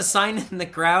a sign in the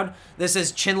crowd that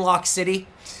says Chinlock City.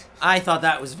 I thought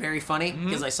that was very funny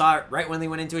because I saw it right when they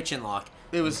went into a chinlock.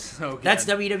 It was so good. That's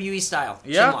WWE style.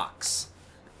 Yeah. Chinlocks.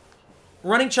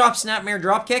 Running chop, snapmare,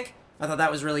 dropkick. I thought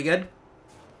that was really good.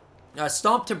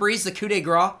 Stomp to Breeze, the coup de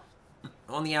grace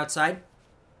on the outside.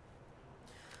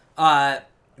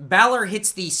 Balor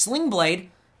hits the sling blade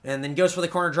and then goes for the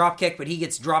corner dropkick, but he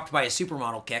gets dropped by a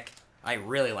supermodel kick. I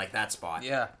really like that spot.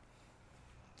 Yeah.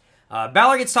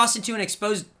 Balor gets tossed into an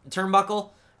exposed turnbuckle,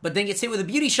 but then gets hit with a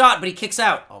beauty shot, but he kicks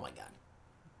out. Oh my god.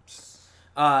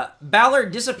 Balor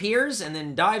disappears and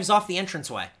then dives off the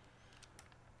entranceway.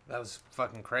 That was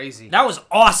fucking crazy. That was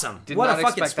awesome. Did what not a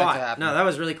fucking expect spot. that to happen. No, that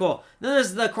was really cool. Then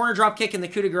there's the corner drop kick and the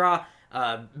coup de grace.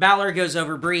 Balor goes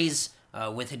over Breeze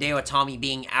with Hideo Itami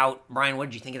being out. Brian, what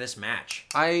did you think of this match?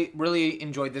 I really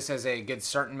enjoyed this as a good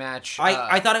starting match.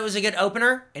 I thought it was a good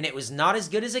opener, and it was not as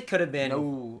good as it could have been.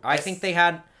 No. I think they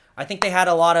had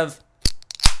a lot of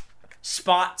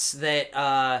spots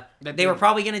that they were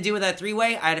probably going to do with that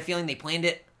three-way. I had a feeling they planned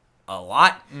it a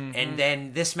lot, and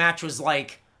then this match was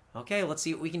like, okay, let's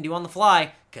see what we can do on the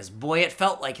fly, because boy, it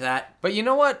felt like that. But you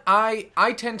know what? I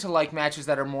tend to like matches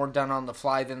that are more done on the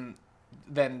fly than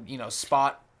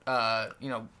spot, I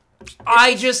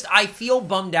feel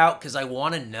bummed out because I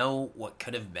want to know what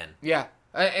could have been. Yeah.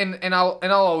 And I'll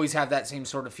always have that same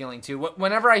sort of feeling too.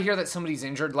 Whenever I hear that somebody's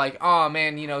injured, like, oh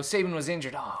man, Saban was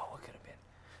injured. Oh, what could have been?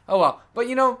 Oh well. But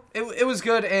it was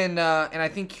good, and I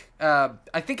think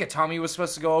Itami was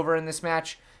supposed to go over in this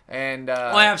match, and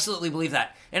I absolutely believe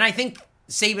that, and I think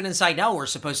Saban and Seidel were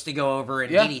supposed to go over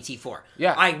in DDT4.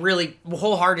 Yeah, I really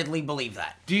wholeheartedly believe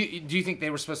that. Do you think they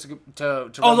were supposed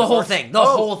to Oh, the whole thing,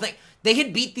 whole thing. They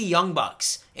had beat the Young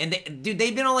Bucks, and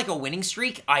they've been on like a winning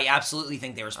streak. I absolutely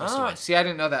think they were supposed to win. See, I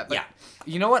didn't know that. But yeah.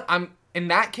 You know what? In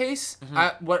that case,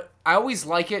 I always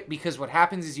like it because what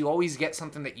happens is you always get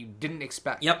something that you didn't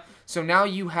expect. Yep. So now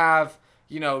you have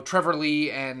Trevor Lee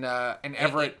and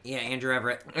Everett. Yeah, Andrew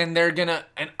Everett. And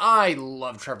I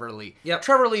love Trevor Lee. Yep.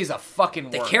 Trevor Lee is a fucking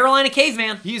worker. The Carolina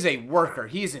Caveman. He's a worker.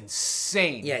 He's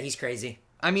insane. Yeah, he's crazy.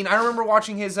 I mean, I remember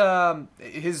watching wasn't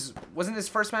his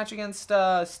first match against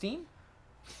Steen?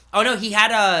 Oh no, he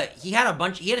had a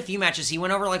few matches. He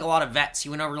went over like a lot of vets. He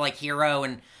went over like Hero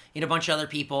and a bunch of other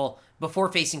people before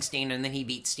facing Steen, and then he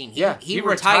beat Steen. He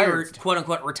retired, quote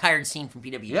unquote, retired Steen from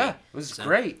PWG. Yeah, it was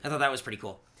great. I thought that was pretty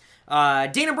cool.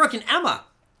 Dana Brooke and Emma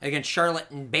against Charlotte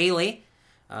and Bayley.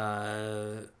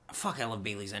 I love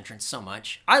Bayley's entrance so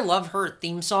much. I love her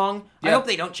theme song. Yeah. I hope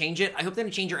they don't change it. I hope they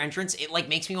don't change her entrance. It like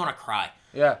makes me want to cry.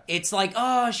 Yeah. It's like,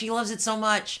 oh, she loves it so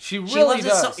much. She really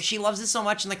does. She loves it so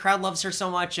much, and the crowd loves her so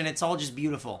much, and it's all just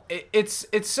beautiful. It's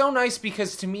so nice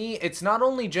because to me, it's not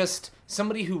only just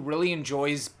somebody who really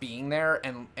enjoys being there,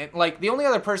 and like the only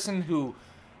other person who,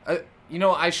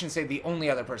 I shouldn't say the only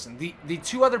other person. The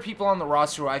two other people on the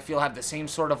roster who I feel have the same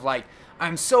sort of like,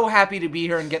 I'm so happy to be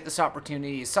here and get this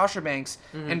opportunity is Sasha Banks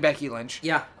and Becky Lynch.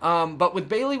 Yeah. But with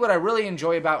Bayley, what I really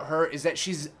enjoy about her is that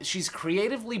she's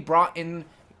creatively brought in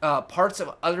parts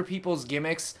of other people's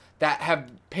gimmicks that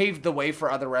have paved the way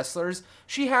for other wrestlers.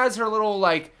 She has her little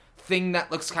like thing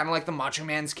that looks kind of like the Macho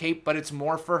Man's cape, but it's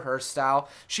more for her style.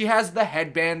 She has the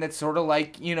headband that's sort of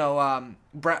like,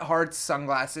 Bret Hart's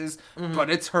sunglasses, but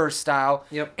it's her style.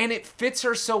 Yep. And it fits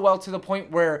her so well to the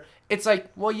point where it's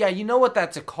like, well, yeah, you know what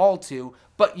that's a call to,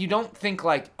 but you don't think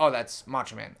like, oh, that's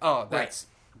Macho Man. Oh, that's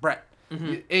Bret.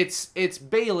 Mm-hmm. It's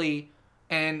Bayley,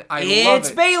 and I love it.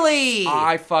 It's Bayley!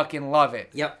 I fucking love it.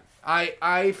 Yep.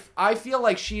 I feel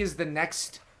like she is the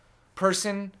next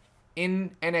person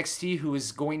in NXT who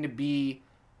is going to be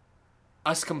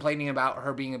us complaining about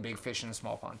her being a big fish in a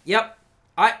small pond. Yep.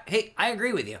 I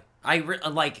agree with you.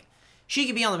 She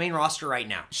could be on the main roster right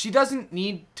now. She doesn't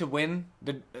need to win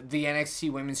the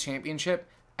NXT Women's Championship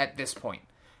at this point.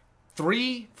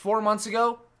 3-4 months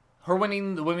ago, her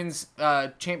winning the Women's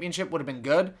Championship would have been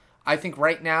good. I think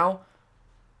right now,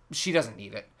 she doesn't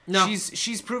need it. No.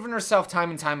 She's proven herself time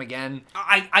and time again.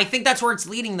 I think that's where it's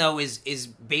leading, though, is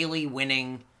Bayley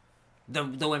winning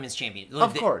the Women's Championship.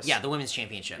 Of course. Yeah, the Women's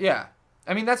Championship. Yeah.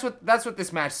 I mean, that's what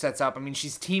this match sets up. I mean,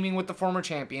 she's teaming with the former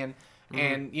champion,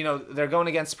 and they're going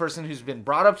against a person who's been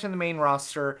brought up to the main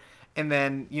roster, and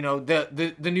then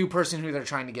the new person who they're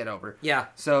trying to get over. Yeah.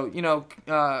 So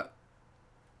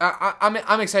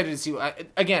I'm excited to see.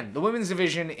 Again, the women's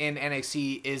division in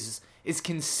NXT is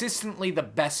consistently the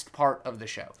best part of the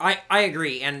show. I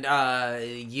agree, and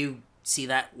you see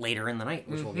that later in the night,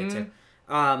 which we'll get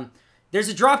to. There's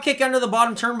a drop kick under the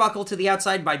bottom turnbuckle to the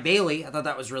outside by Bayley. I thought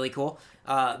that was really cool.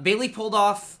 Bayley pulled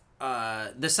off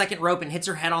the second rope and hits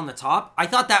her head on the top. I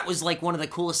thought that was like one of the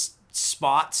coolest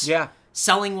spots,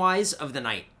 selling-wise, of the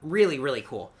night. Really, really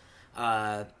cool.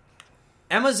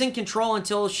 Emma's in control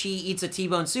until she eats a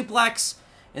T-bone suplex,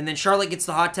 and then Charlotte gets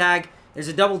the hot tag. There's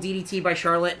a double DDT by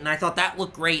Charlotte, and I thought that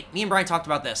looked great. Me and Bryan talked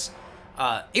about this.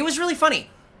 It was really funny.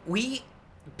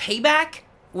 Payback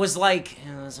was like,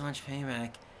 so much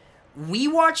Payback. We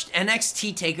watched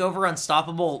NXT TakeOver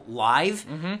Unstoppable live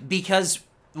because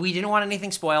we didn't want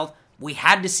anything spoiled. We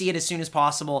had to see it as soon as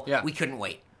possible. Yeah. We couldn't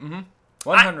wait.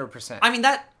 100%. I mean,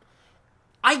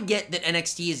 I get that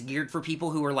NXT is geared for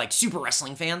people who are, like, super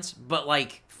wrestling fans, but,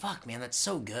 like, fuck, man, that's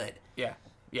so good.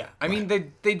 Yeah. I mean,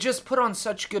 they just put on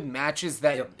such good matches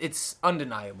that it's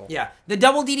undeniable. Yeah. The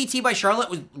double DDT by Charlotte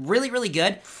was really, really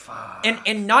good. Fuck.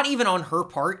 And not even on her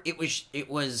part. It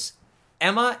was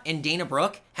Emma and Dana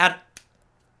Brooke had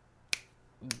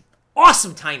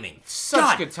awesome timing.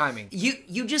 Such good timing.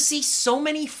 You just see so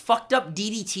many fucked up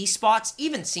DDT spots,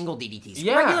 even single DDTs.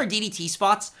 Yeah. Regular DDT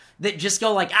spots that just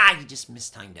go like, you just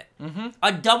mistimed it.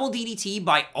 A double DDT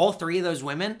by all three of those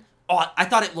women. I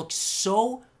thought it looked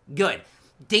so good.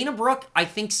 Dana Brooke, I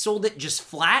think, sold it just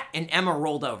flat, and Emma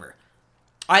rolled over.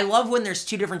 I love when there's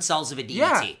two different cells of a DDT.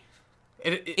 Yeah.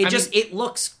 It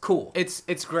looks cool.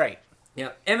 It's great.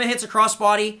 Yeah. Emma hits a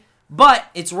crossbody, but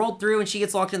it's rolled through, and she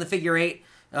gets locked in the figure eight.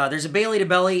 There's a Bayley to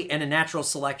belly and a natural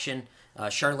selection.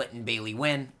 Charlotte and Bayley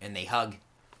win, and they hug.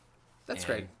 That's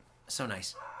great. So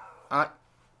nice.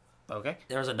 Okay.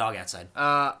 There was a dog outside.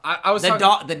 I was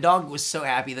the dog was so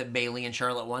happy that Bayley and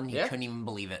Charlotte won. He couldn't even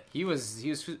believe it. He was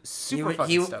super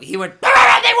fucking stoked. He went,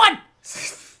 they won!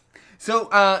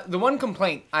 So, the one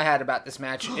complaint I had about this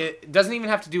match, it doesn't even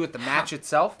have to do with the match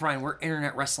itself. Bryan, we're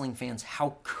internet wrestling fans.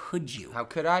 How could you? How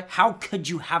could I? How could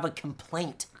you have a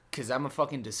complaint? Because I'm a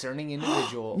fucking discerning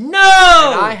individual. No!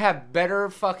 And I have better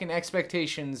fucking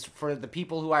expectations for the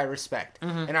people who I respect.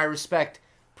 And I respect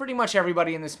pretty much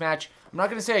everybody in this match. I'm not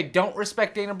going to say I don't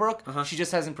respect Dana Brooke. She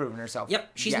just hasn't proven herself.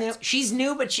 Yep, she's new. She's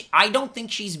new, but I don't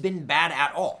think she's been bad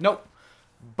at all. Nope.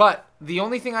 But the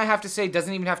only thing I have to say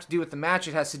doesn't even have to do with the match.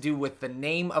 It has to do with the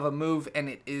name of a move, and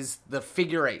it is the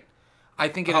figure eight. I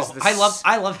think it is the...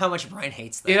 I love how much Bryan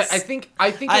hates this. I think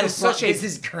it is such a... This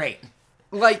is great.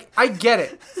 Like, I get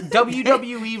it.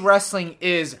 WWE wrestling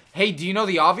is, hey, do you know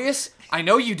the obvious? I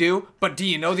know you do, but do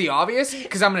you know the obvious?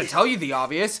 Because I'm going to tell you the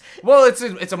obvious. Well,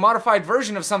 it's a modified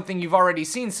version of something you've already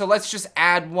seen, so let's just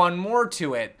add one more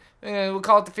to it. We'll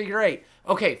call it the figure eight.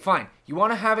 Okay, fine. You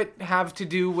want to have it have to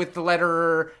do with the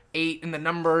letter 8 and the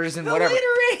numbers and whatever. Letter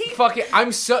 8. Fuck it.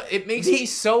 It makes me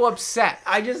so upset.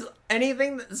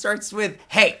 Anything that starts with,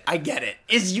 hey, I get it,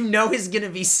 is is going to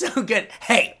be so good.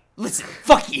 Hey, listen,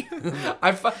 fuck you.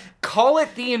 Call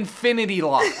it the infinity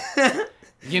lock.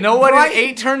 You know what an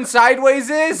 8 turn sideways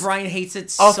is? Bryan hates it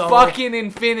so much. A fucking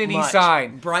infinity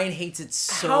sign. Bryan hates it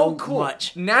so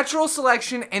much. Natural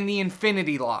selection and the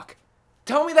infinity lock.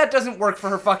 Tell me that doesn't work for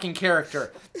her fucking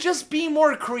character. Just be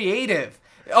more creative.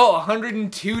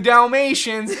 102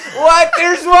 Dalmatians. What?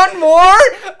 There's one more?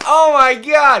 Oh my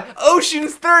god.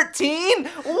 Ocean's 13?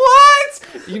 What?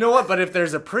 You know what? But if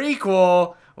there's a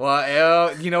prequel...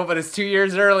 Well, but it's 2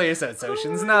 years earlier, so it's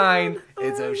Ocean's 9.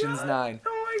 It's Ocean's 9.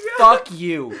 Oh my god. Fuck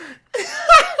you.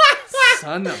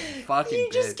 Son of a fucking bitch.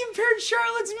 You just compared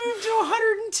Charlotte's move to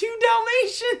 102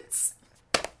 Dalmatians.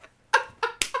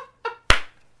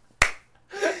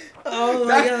 Oh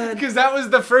my god. Because that was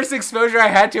the first exposure I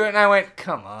had to it, and I went,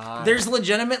 come on. There's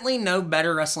legitimately no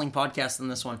better wrestling podcast than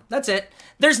this one. That's it.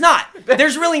 There's not.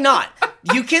 There's really not.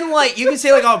 You can say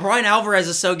oh, Bryan Alvarez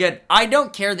is so good. I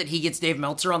don't care that he gets Dave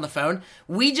Meltzer on the phone.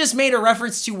 We just made a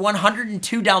reference to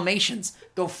 102 Dalmatians.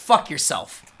 Go fuck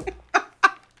yourself.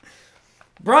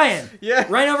 Bryan. Yeah.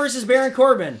 Rhino versus Baron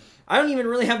Corbin. I don't even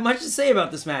really have much to say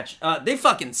about this match. They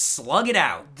fucking slug it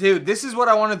out. Dude, this is what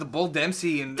I wanted the Bull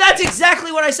Dempsey and... That's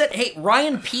exactly what I said. Hey,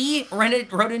 Ryan P.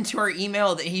 wrote into our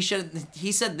email that he said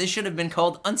this should have been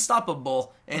called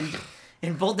Unstoppable, and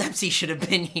Bull Dempsey should have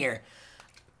been here.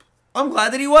 I'm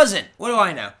glad that he wasn't. What do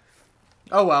I know?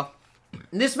 Oh, well.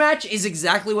 This match is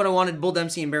exactly what I wanted Bull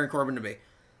Dempsey and Baron Corbin to be.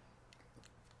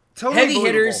 Totally Heavy believable.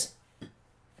 hitters.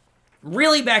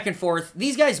 Really back and forth.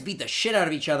 These guys beat the shit out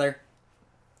of each other.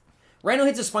 Rhino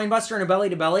hits a spinebuster and a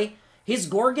belly-to-belly. His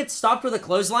gore gets stopped with a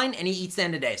clothesline, and he eats the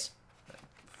end of days.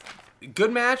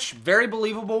 Good match. Very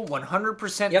believable.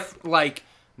 100%. Yep. Like,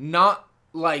 not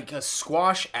like a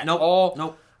squash at all.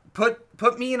 Nope.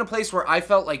 Put me in a place where I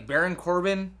felt like Baron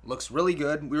Corbin looks really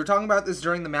good. We were talking about this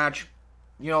during the match.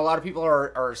 You know, a lot of people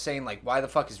are saying, like, why the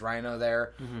fuck is Rhino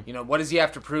there? Mm-hmm. You know, what does he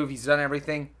have to prove? He's done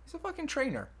everything. He's a fucking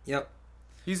trainer. Yep.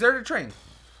 He's there to train.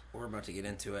 We're about to get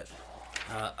into it.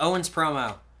 Owens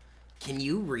promo. Can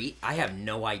you read? I have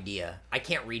no idea. I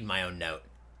can't read my own note.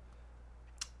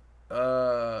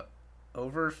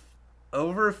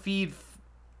 Overfeed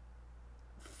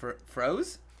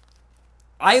froze?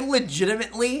 I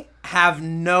legitimately have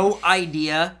no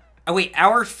idea. Oh, wait,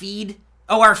 our feed...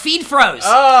 Oh, our feed froze.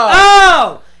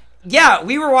 Oh! Yeah,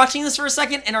 we were watching this for a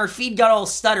second, and our feed got all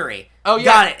stuttery. Oh, yeah.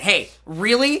 Got it. Hey,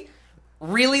 really?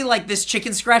 Really, like, this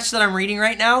chicken scratch that I'm reading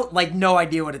right now? Like, no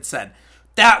idea what it said.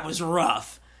 That was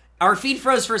rough. Our feed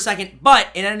froze for a second, but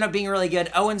it ended up being really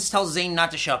good. Owens tells Zayn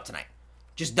not to show up tonight.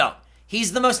 Just don't.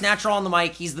 He's the most natural on the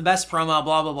mic. He's the best promo,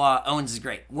 blah, blah, blah. Owens is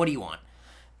great. What do you want?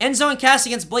 Enzo and Cass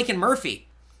against Blake and Murphy.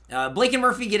 Blake and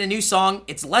Murphy get a new song.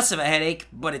 It's less of a headache,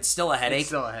 but it's still a headache.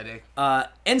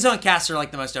 Enzo and Cass are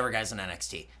like the most over guys in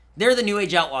NXT. They're the New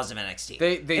Age Outlaws of NXT.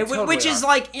 They totally which is are.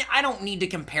 like, I don't need to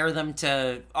compare them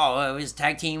to, it was a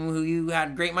tag team who you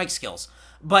had great mic skills.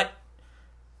 But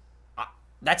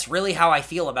that's really how I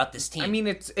feel about this team. I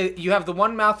mean, you have the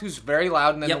one mouth who's very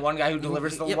loud, and then the one guy who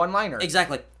delivers the one-liner.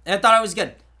 Exactly. And I thought it was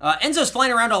good. Enzo's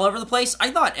flying around all over the place. I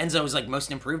thought Enzo was like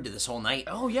most improved to this whole night.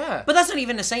 Oh, yeah. But that's not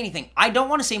even to say anything. I don't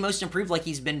want to say most improved like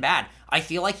he's been bad. I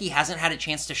feel like he hasn't had a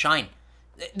chance to shine.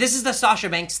 This is the Sasha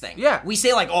Banks thing. Yeah. We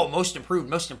say like, oh, most improved,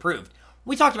 most improved.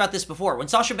 We talked about this before. When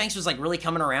Sasha Banks was like really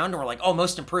coming around and we're like, oh,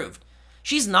 most improved.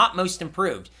 She's not most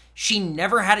improved. She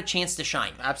never had a chance to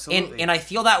shine. Absolutely. And I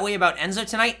feel that way about Enzo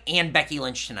tonight and Becky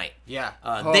Lynch tonight. Yeah.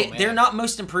 They're not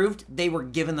most improved. They were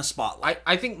given the spotlight.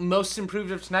 I think most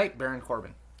improved of tonight, Baron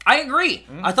Corbin. I agree.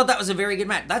 Mm-hmm. I thought that was a very good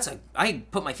match. I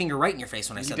put my finger right in your face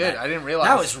when I said that. You did. I didn't realize.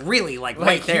 That was really like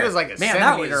right there. He was like a man,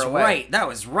 centimeter away. Right. That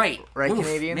was right. Right, Oof,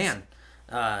 Canadians?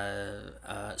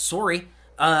 Man. Sorry.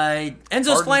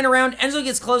 Enzo's flying around. Enzo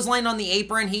gets clotheslined on the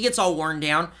apron. He gets all worn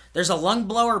down. There's a lung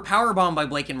blower powerbomb by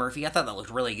Blake and Murphy. I thought that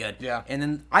looked really good. Yeah. And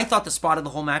then I thought the spot of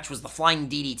the whole match was the flying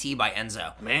DDT by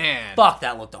Enzo. Man. Fuck,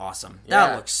 that looked awesome. Yeah.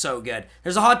 That looked so good.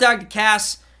 There's a hot dog to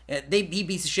Cass. He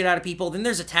beats the shit out of people. Then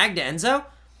there's a tag to Enzo.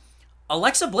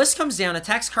 Alexa Bliss comes down,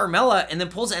 attacks Carmella, and then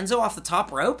pulls Enzo off the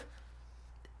top rope.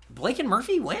 Blake and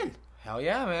Murphy win. Hell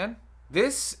yeah, man.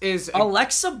 This is...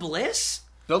 Alexa Bliss?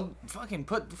 They'll fucking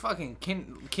put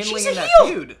kindling She's in a that heel.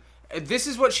 feud. This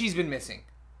is what she's been missing.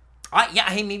 Yeah,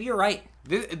 hey, maybe you're right.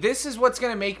 This is what's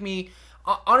going to make me...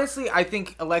 honestly, I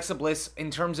think Alexa Bliss, in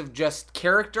terms of just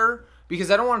character, because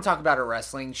I don't want to talk about her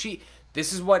wrestling,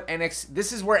 This is where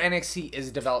NXT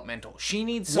is developmental. She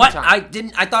needs some time.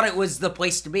 I thought it was the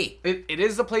place to be. It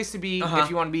is the place to be if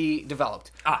you want to be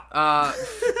developed.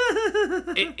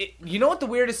 You know what the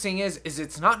weirdest thing is? Is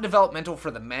it's not developmental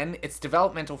for the men. It's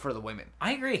developmental for the women.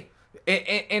 I agree.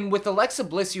 And with Alexa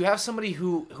Bliss, you have somebody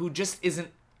who just isn't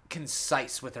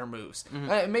concise with her moves.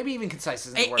 Mm-hmm. Maybe even concise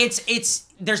isn't the word. It's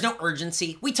there's no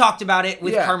urgency. We talked about it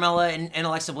with Carmella and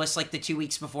Alexa Bliss like the 2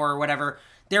 weeks before or whatever.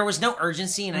 There was no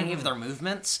urgency in any of their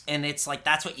movements, and it's like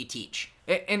that's what you teach.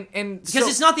 And because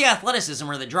it's not the athleticism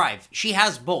or the drive. She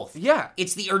has both. Yeah.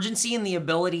 It's the urgency and the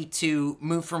ability to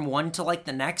move from one to like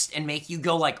the next and make you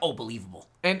go like, oh, believable.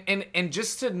 And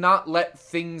just to not let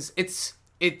things it's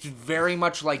very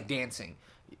much like dancing.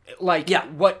 Like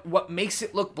what makes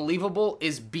it look believable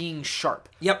is being sharp.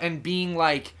 Yep. And being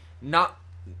like not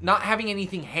having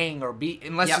anything hang or be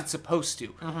unless it's supposed to.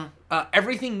 Mm-hmm.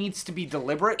 Everything needs to be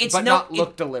deliberate, but not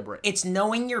look deliberate. It's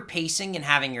knowing your pacing and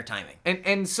having your timing.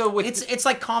 And so with it's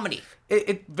like comedy.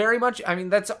 It very much. I mean,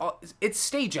 that's all. It's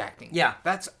stage acting. Yeah,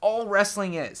 that's all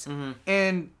wrestling is. Mm-hmm.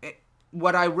 And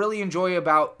what I really enjoy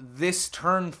about this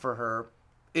turn for her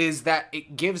is that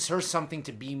it gives her something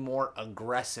to be more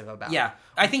aggressive about. Yeah,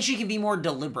 I think she can be more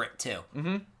deliberate too.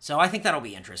 Mm-hmm. So I think that'll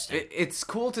be interesting. It's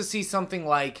cool to see something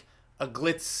like a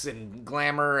glitz and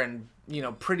glamour and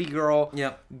pretty girl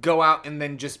go out and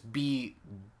then just be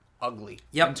ugly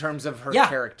in terms of her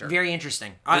character. Very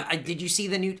interesting. Did you see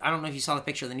the new? I don't know if you saw the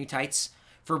picture of the new tights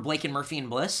for Blake and Murphy and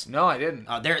Bliss. No, I didn't.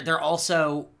 They're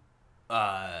also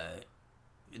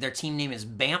their team name is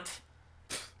BAMF,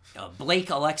 Blake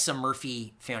Alexa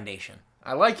Murphy Foundation.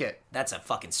 I like it. That's a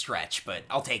fucking stretch, but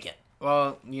I'll take it.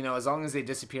 Well, as long as they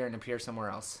disappear and appear somewhere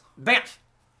else. BAMF,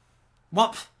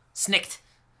 Wump, Snicked.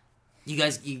 You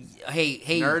guys, hey,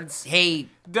 nerds. Hey,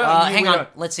 hang on.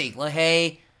 Let's see.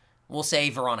 Hey, we'll say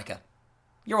Veronica.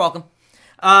 You're welcome.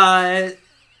 Match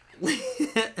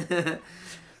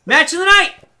of the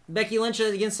night! Becky Lynch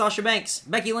against Sasha Banks.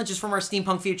 Becky Lynch is from our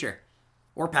steampunk future.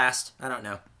 Or past. I don't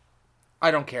know.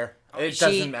 I don't care. It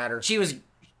doesn't matter. She was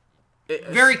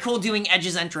very cool doing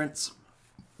Edge's entrance.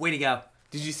 Way to go.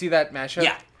 Did you see that mashup?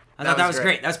 Yeah. I thought that was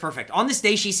great. That was perfect. On this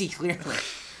day, she sees clearly.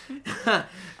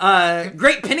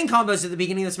 Great pinning combos at the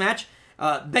beginning of this match.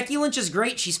 Becky Lynch is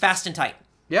great. She's fast and tight.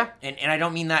 Yeah. And I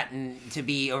don't mean that to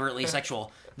be overtly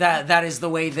sexual. That is the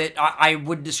way that I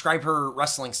would describe her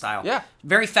wrestling style. Yeah.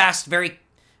 Very fast, very...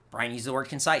 Bryan used the word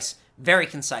concise. Very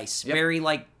concise. Yep. Very,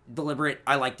 deliberate.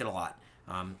 I liked it a lot.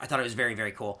 I thought it was very,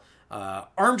 very cool.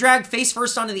 Arm drag face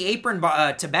first onto the apron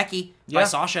to Becky by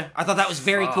Sasha. I thought that was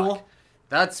very cool.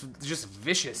 That's just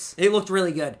vicious. It looked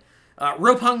really good.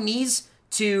 Rope hung knees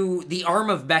to the arm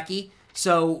of Becky.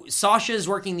 So Sasha is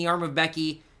working the arm of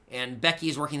Becky, and Becky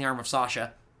is working the arm of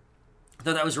Sasha. I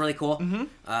thought that was really cool.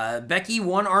 Mm-hmm. Becky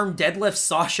one-arm deadlifts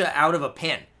Sasha out of a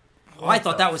pin. I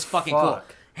thought that was fucking cool.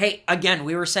 Hey, again,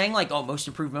 we were saying, most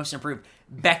improved, most improved.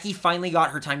 Becky finally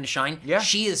got her time to shine. Yeah.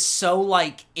 She is so,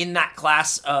 in that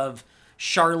class of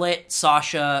Charlotte,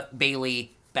 Sasha,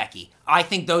 Bayley, Becky. I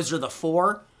think those are the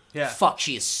four. Yeah. Fuck,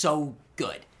 she is so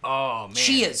good. Oh, man.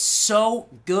 She is so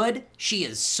good. She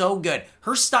is so good.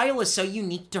 Her style is so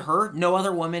unique to her. No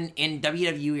other woman in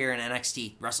WWE or in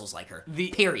NXT wrestles like her.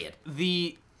 Period.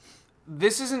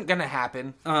 This isn't gonna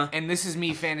happen, and this is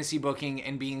me fantasy booking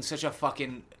and being such a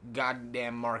fucking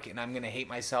goddamn mark, and I'm gonna hate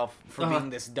myself for being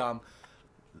this dumb.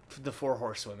 The Four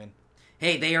Horsewomen.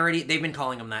 Hey, they've been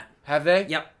calling them that. Have they?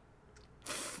 Yep.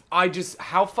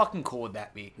 How fucking cool would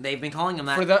that be? They've been calling them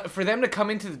that. For them to come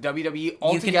into the WWE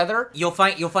all together. You'll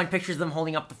find pictures of them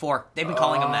holding up the four. They've been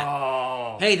calling them that.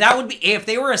 Oh. Hey, that would be, if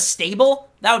they were a stable,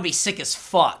 that would be sick as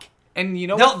fuck. And you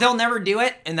know they'll never do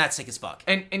it, and that's sick as fuck.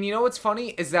 And you know what's funny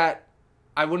is that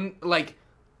I wouldn't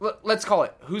let's call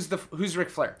it who's Ric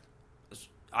Flair.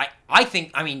 I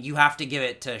think you have to give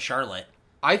it to Charlotte.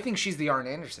 I think she's the Arn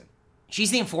Anderson.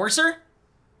 She's the enforcer?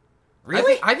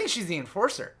 Really? I think she's the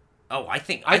enforcer. Oh, I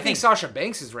think Sasha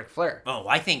Banks is Ric Flair. Oh,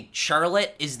 I think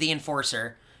Charlotte is the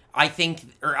enforcer.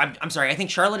 I'm sorry. I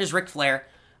think Charlotte is Ric Flair.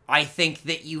 I think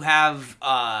that you have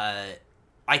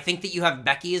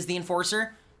Becky as the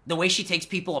enforcer. The way she takes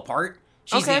people apart,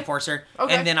 she's the enforcer.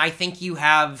 Okay. And then I think you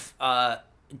have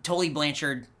Tully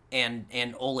Blanchard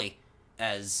and Ole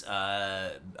as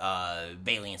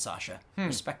Bayley and Sasha,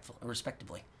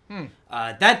 respectively.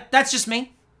 That's just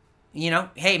me.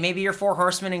 Hey, maybe your Four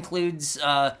Horsemen includes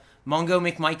Mongo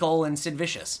McMichael and Sid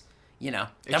Vicious.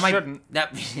 Shouldn't.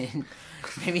 That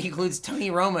maybe includes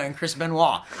Tony Roma and Chris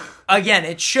Benoit. Again,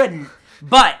 it shouldn't,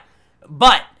 but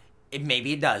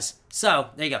maybe it does. So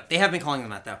there you go. They have been calling them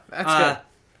that though. That's good.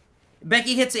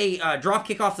 Becky hits a drop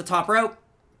kick off the top rope,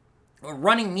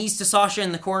 running knees to Sasha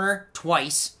in the corner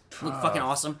twice. Look fucking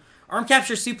awesome. Arm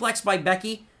capture suplex by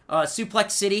Becky.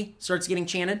 Suplex City starts getting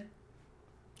chanted.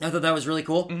 I thought that was really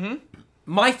cool. Mm-hmm.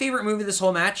 My favorite move of this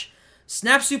whole match: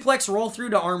 snap suplex roll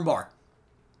through to armbar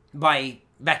by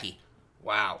Becky.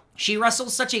 Wow. She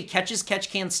wrestles such a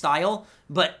catch-as-catch-can style,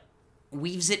 but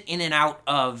weaves it in and out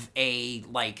of a,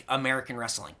 American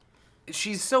wrestling.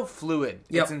 She's so fluid.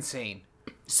 Yep. It's insane.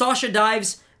 Sasha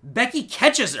dives. Becky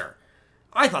catches her.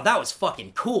 I thought that was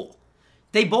fucking cool.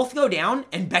 They both go down,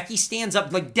 and Becky stands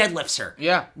up, deadlifts her.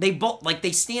 Yeah. They both,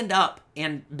 they stand up,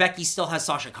 and Becky still has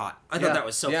Sasha caught. I thought that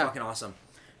was so fucking awesome.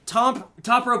 Top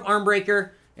rope arm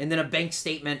breaker, and then a bank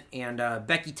statement, and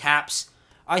Becky taps.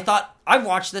 I've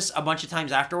watched this a bunch of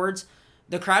times afterwards.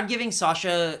 The crowd giving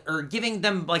Sasha, or giving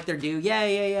them their due,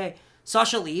 yay.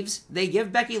 Sasha leaves. They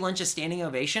give Becky Lynch a standing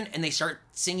ovation, and they start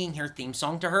singing her theme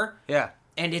song to her. Yeah.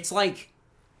 And it's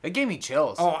it gave me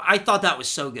chills. Oh, I thought that was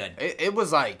so good. It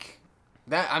was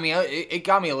that. I mean, it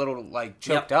got me a little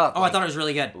choked up. Oh, I thought it was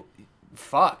really good.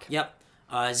 Fuck. Yep.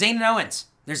 Zayn and Owens.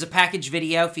 There's a package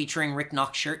video featuring Rick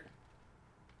Knox shirt.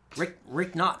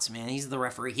 Rick Knox, man, he's the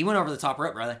referee. He went over the top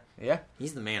rope, brother. Yeah,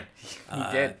 he's the man. He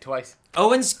did twice.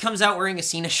 Owens comes out wearing a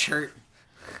Cena shirt.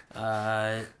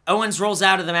 Owens rolls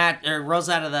out of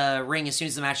the ring as soon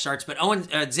as the match starts, but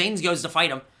Zayn goes to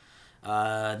fight him.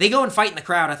 They go and fight in the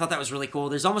crowd. I thought that was really cool.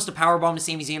 There's almost a powerbomb to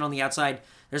Sami Zayn on the outside.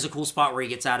 There's a cool spot where he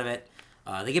gets out of it.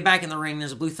 They get back in the ring.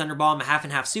 There's a blue thunderbomb, a half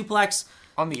and half suplex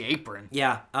on the apron.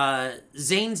 Yeah.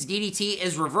 Zayn's DDT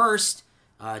is reversed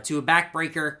to a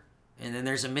backbreaker, and then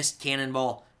there's a missed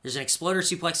cannonball. There's an exploder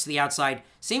suplex to the outside.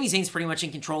 Sami Zayn's pretty much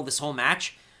in control of this whole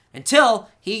match until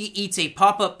he eats a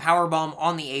pop-up powerbomb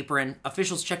on the apron.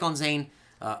 Officials check on Zayn.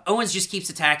 Owens just keeps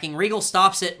attacking. Regal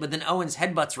stops it, but then Owens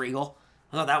headbutts Regal.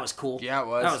 I thought that was cool. Yeah, it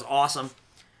was. That was awesome.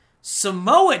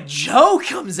 Samoa Joe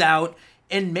comes out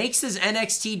and makes his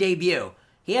NXT debut.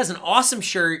 He has an awesome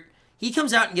shirt. He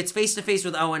comes out and gets face-to-face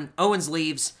with Owen. Owens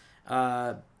leaves.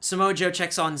 Samoa Joe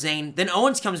checks on Zayn. Then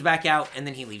Owens comes back out, and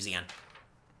then he leaves again.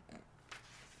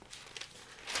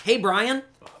 Hey, Bryan.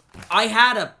 I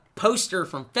had a poster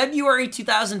from February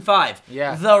 2005.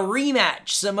 Yeah. The rematch,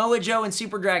 Samoa Joe and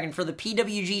Super Dragon for the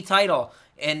PWG title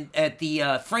and at the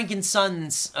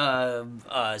Frankensons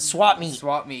swap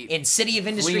meet in City of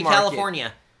Industry,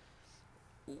 California.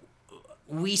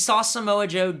 We saw Samoa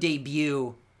Joe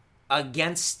debut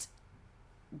against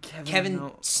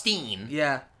Kevin Steen.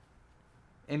 Yeah.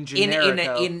 In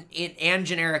Generico. In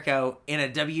Generico in a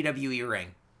WWE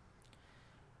ring.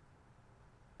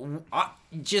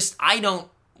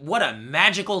 What a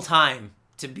magical time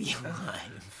to be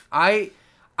alive. I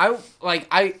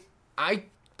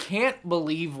can't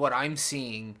believe what I'm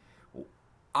seeing.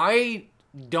 I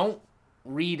don't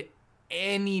read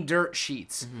any dirt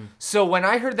sheets. Mm-hmm. So when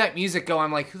I heard that music go,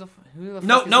 I'm like, who the fuck is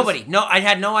nobody. This? No, I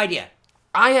had no idea.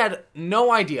 I had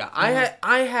no idea. Mm-hmm.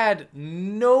 I had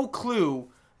no clue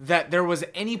that there was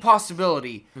any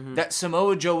possibility that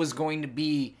Samoa Joe was going to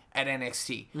be at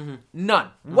NXT. Mm-hmm. None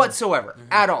whatsoever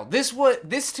at all. This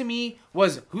to me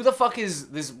was, who the fuck is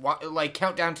this, like,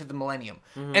 countdown to the millennium?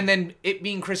 And then it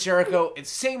being Chris Jericho, it's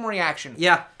same reaction.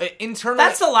 Yeah. Internally,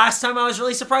 that's the last time I was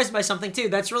really surprised by something too.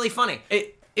 That's really funny.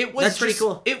 It was That's pretty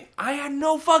cool. I had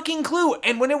no fucking clue.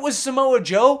 And when it was Samoa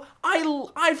Joe,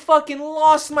 I fucking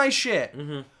lost my shit.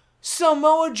 Mm-hmm.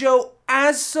 Samoa Joe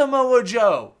as Samoa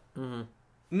Joe. Mm-hmm.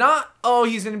 Not,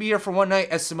 he's going to be here for one night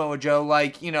as Samoa Joe,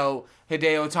 like, Hideo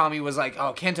Itami was like,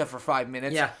 Kenta for 5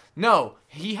 minutes. Yeah. No,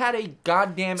 he had a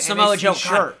goddamn Samoa NXT Joe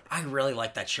shirt. God, I really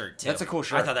like that shirt, too. That's a cool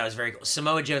shirt. I thought that was very cool.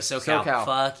 Samoa Joe SoCal.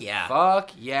 Fuck yeah.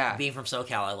 Fuck yeah. Being from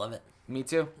SoCal, I love it. Me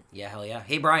too. Yeah, hell yeah.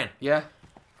 Hey, Bryan. Yeah.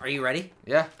 Are you ready?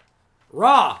 Yeah.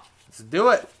 Raw. Let's do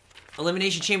it.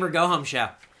 Elimination Chamber Go-Home Show.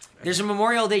 There's a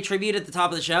Memorial Day tribute at the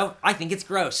top of the show. I think it's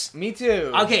gross. Me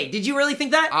too. Okay, did you really think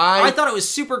that? I thought it was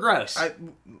super gross.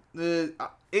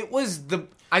 It was the...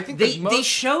 I think they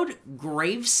showed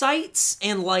grave sites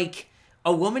and, like,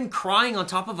 a woman crying on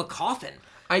top of a coffin.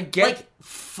 I get... Like,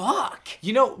 fuck.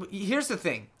 Here's the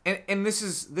thing. And this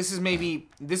is maybe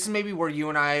where you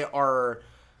and I are,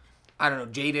 I don't know,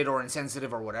 jaded or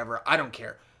insensitive or whatever. I don't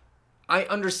care. I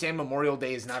understand Memorial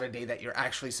Day is not a day that you're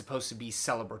actually supposed to be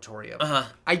celebratory of. Uh-huh.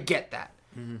 I get that.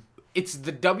 Mm-hmm. It's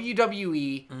the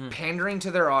WWE pandering to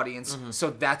their audience, so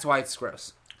that's why it's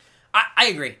gross. I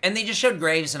agree. And they just showed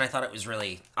graves, and I thought it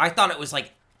was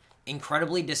like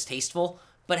incredibly distasteful.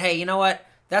 But hey, you know what?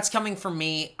 That's coming from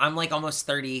me. I'm like almost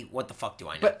 30. What the fuck do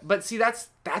I know? But see, that's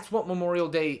what Memorial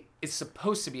Day is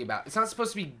supposed to be about. It's not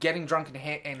supposed to be getting drunk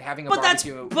and having a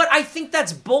barbecue. But I think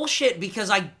that's bullshit,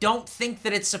 because I don't think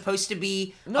that it's supposed to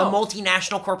be a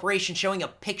multinational corporation showing a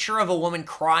picture of a woman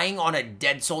crying on a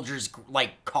dead soldier's,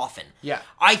 like, coffin. Yeah.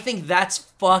 I think that's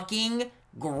fucking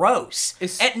gross.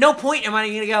 At no point am I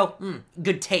going to go,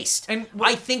 good taste. And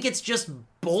I think it's just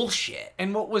bullshit.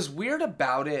 And what was weird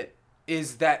about it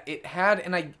is that it had,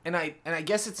 and I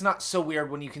guess it's not so weird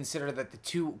when you consider that the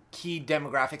two key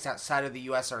demographics outside of the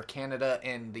U.S. are Canada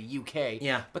and the U.K.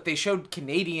 Yeah. But they showed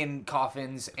Canadian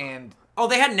coffins and... Oh,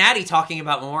 they had Natty talking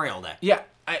about Memorial Day. Yeah,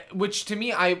 which to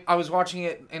me, I was watching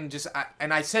it and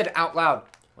I said out loud,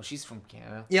 well, she's from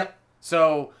Canada. Yep.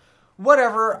 So,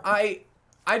 whatever, I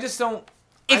just don't...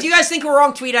 If you guys think we're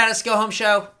wrong, tweet at us, Go Home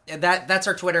Show. That's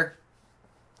our Twitter.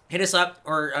 Hit us up,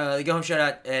 or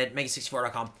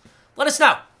gohomeshow@mega64.com. Let us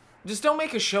know. Just don't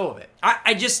make a show of it.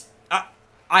 I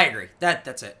agree.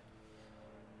 That's it.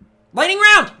 Lightning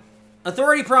round!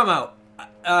 Authority promo.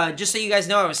 Just so you guys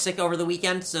know, I was sick over the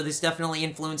weekend, so this definitely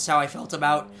influenced how I felt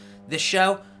about this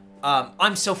show.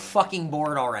 I'm so fucking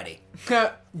bored already.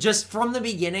 Just from the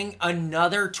beginning,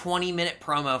 another 20-minute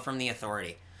promo from the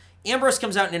Authority. Ambrose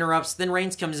comes out and interrupts, then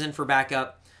Reigns comes in for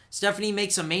backup. Stephanie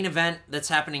makes a main event that's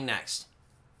happening next.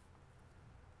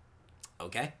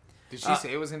 Okay. Did she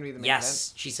say it was going to be the main event?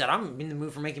 Yes. She said, I'm in the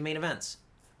mood for making main events.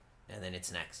 And then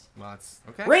it's next. Well, it's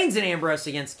okay. Reigns and Ambrose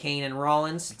against Kane and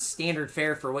Rollins. It's standard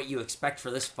fare for what you expect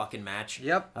for this fucking match.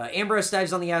 Yep. Ambrose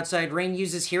dives on the outside. Reigns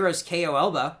uses Hero's KO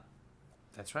elbow.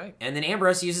 That's right. And then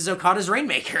Ambrose uses Okada's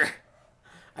Rainmaker.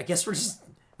 I guess we're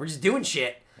just doing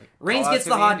shit. Reigns gets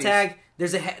the hot tag.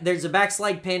 There's a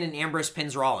backslide pin, and Ambrose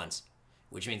pins Rollins,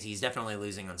 which means he's definitely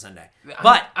losing on Sunday.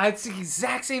 But it's the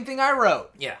exact same thing I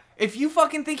wrote. Yeah. If you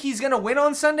fucking think he's gonna win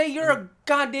on Sunday, you're a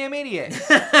goddamn idiot.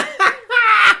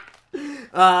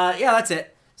 Yeah, that's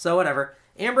it. So whatever.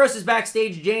 Ambrose is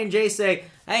backstage. J&J say,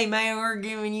 "Hey man, we're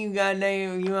giving you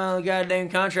all a goddamn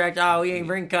contract. Oh, we ain't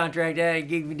bring contract.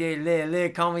 Give me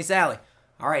call me Sally.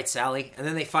 All right, Sally." And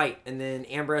then they fight, and then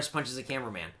Ambrose punches a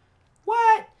cameraman.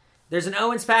 What? There's an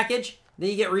Owens package. Then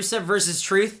you get Rusev versus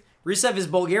Truth. Rusev is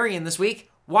Bulgarian this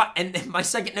week. What? And my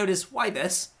second note is, why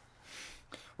this?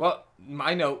 Well,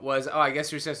 my note was, I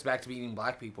guess Rusev's back to beating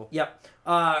black people. Yep.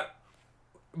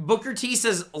 Booker T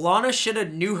says, Lana should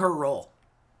have knew her role.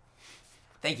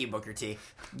 Thank you, Booker T.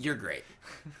 You're great.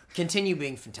 Continue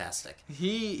being fantastic.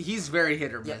 He's very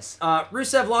hit or miss.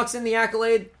 Rusev locks in the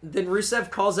accolade. Then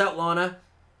Rusev calls out Lana.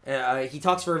 He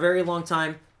talks for a very long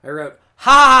time. I wrote,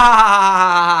 ha!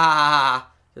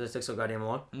 Because it took so goddamn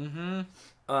long. Mm-hmm.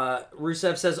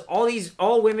 Rusev says,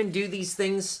 all women do these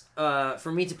things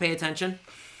for me to pay attention.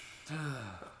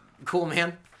 Cool,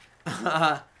 man.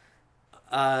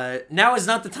 Now is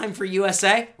not the time for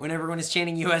USA, when everyone is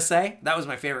chanting USA. That was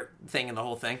my favorite thing in the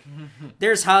whole thing.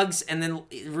 There's hugs, and then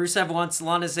Rusev wants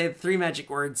Lana to say the 3 magic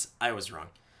words. I was wrong.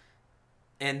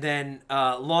 And then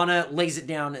Lana lays it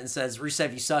down and says,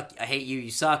 Rusev, you suck. I hate you.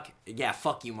 You suck. Yeah,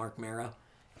 fuck you, Mark Mero.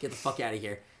 Get the fuck out of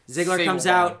here. Ziggler comes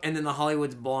out, and then the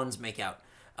Hollywood Blondes make out.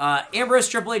 Ambrose,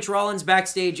 Triple H, Rollins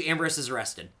backstage. Ambrose is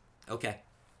arrested. Okay.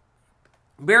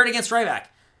 Barrett against Ryback.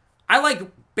 I like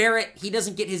Barrett. He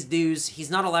doesn't get his dues.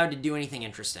 He's not allowed to do anything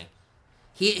interesting.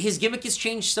 His gimmick has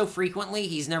changed so frequently,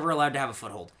 he's never allowed to have a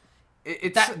foothold.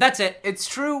 That's it. It's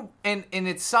true, and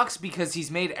it sucks because he's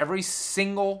made every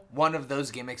single one of those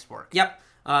gimmicks work. Yep.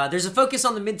 There's a focus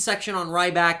on the midsection on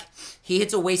Ryback. He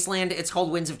hits a wasteland. It's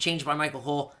called Winds of Change by Michael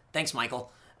Hull. Thanks,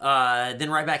 Michael. Then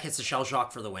Ryback hits the shell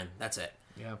shock for the win. That's it.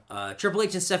 Yeah. Triple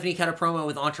H and Stephanie cut a promo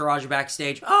with Entourage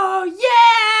backstage. Oh,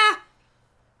 yeah!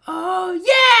 Oh,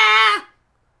 yeah!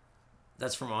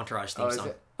 That's from Entourage theme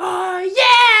song. Oh,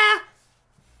 yeah!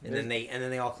 And then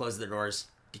they all close their doors.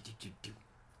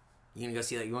 You gonna go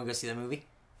see that? You want to go see that movie?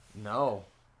 No.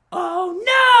 Oh,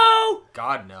 no!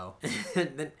 God, no.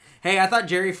 Hey, I thought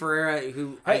Jerry Ferreira,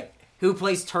 who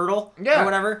plays Turtle or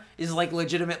whatever, is like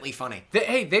legitimately funny.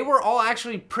 They were all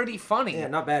actually pretty funny. Yeah,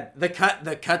 not bad. The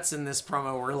cuts in this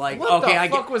promo were like, what the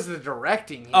fuck was the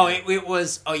directing here? Oh, it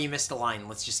was, you missed a line.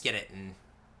 Let's just get it, and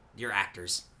you're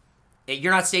actors.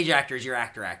 You're not stage actors, you're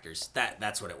actors.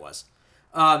 That's what it was.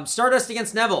 Stardust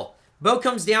against Neville. Bo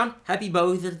comes down. Happy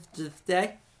Bo's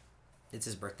Day. It's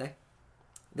his birthday.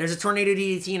 There's a tornado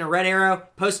DDT and a red arrow.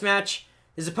 Post-match.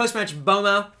 There's a post-match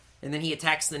Bomo, and then he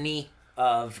attacks the knee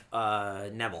of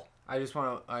Neville. I just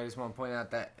want to point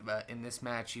out that in this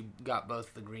match, you got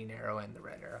both the green arrow and the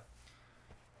red arrow.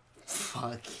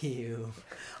 Fuck you.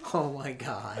 Oh my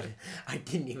god. I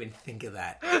didn't even think of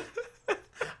that.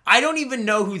 I don't even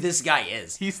know who this guy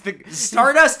is.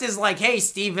 Stardust is like, hey,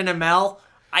 Stephen Amell.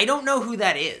 I don't know who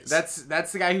that is.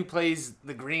 That's the guy who plays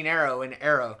the Green Arrow in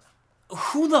Arrow.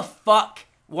 Who the fuck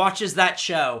watches that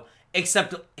show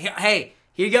except, hey,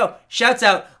 here you go. Shouts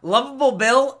out, Lovable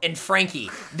Bill and Frankie.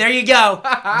 There you go.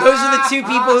 Those are the 2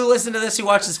 people who listen to this who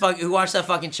watch that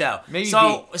fucking show. Maybe.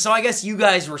 So I guess you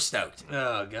guys were stoked.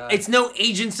 Oh god. It's no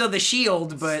Agents of the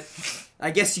Shield, but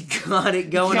I guess you got it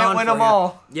going on. You can't win them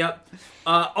all. Yep.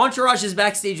 Entourage is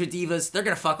backstage with Divas. They're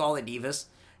gonna fuck all the Divas.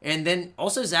 And then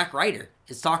also Zack Ryder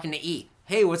is talking to E.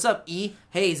 Hey, what's up, E?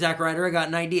 Hey, Zack Ryder, I got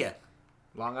an idea.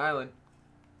 Long Island.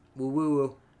 Woo woo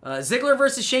woo. Ziggler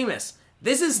versus Sheamus.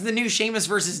 This is the new Sheamus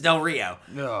versus Del Rio.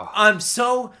 Ugh. I'm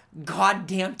so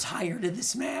goddamn tired of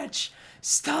this match.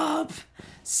 Stop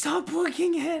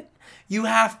booking it. You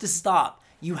have to stop.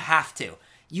 You have to.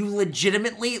 You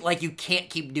legitimately, you can't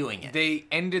keep doing it. They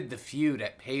ended the feud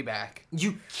at Payback.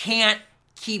 You can't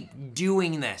keep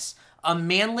doing this. A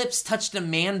man lips touched a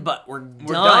man butt. We're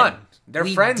done. They're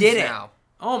friends now.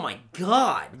 Oh my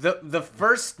god. The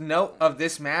first note of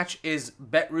this match is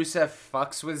bet Rusev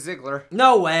fucks with Ziggler.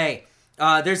 No way.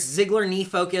 There's Ziggler knee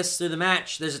focus through the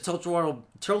match. There's a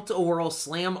tilt-a-whirl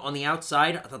slam on the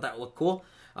outside. I thought that looked cool.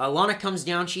 Lana comes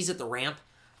down. She's at the ramp.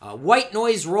 White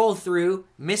noise roll through.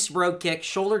 Miss brogue kick.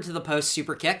 Shoulder to the post.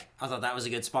 Super kick. I thought that was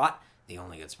a good spot. The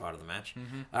only good spot of the match.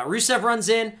 Mm-hmm. Rusev runs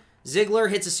in.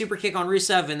 Ziggler hits a super kick on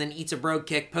Rusev and then eats a brogue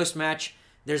kick. Post-match,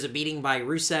 there's a beating by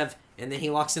Rusev, and then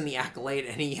he locks in the accolade,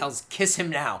 and he yells, "Kiss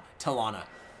him now," to Lana.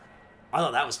 I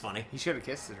thought that was funny. He should have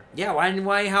kissed her. Yeah,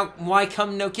 why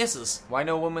come no kisses? Why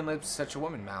no woman lips such a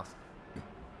woman mouth?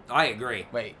 I agree.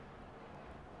 Wait.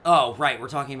 Oh, right, we're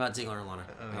talking about Ziggler and Lana.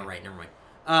 Oh, right, never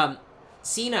mind.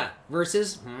 Cena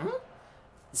versus...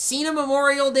 Cena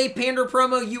Memorial Day Pander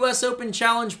promo, U.S. Open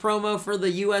Challenge promo for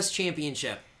the U.S.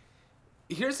 Championship.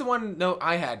 Here's the one note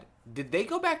I had. Did they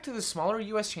go back to the smaller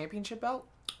U.S. Championship belt?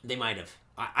 They might have.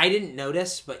 I didn't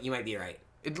notice, but you might be right.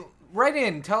 Write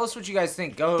in. Tell us what you guys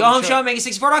think. Go home show,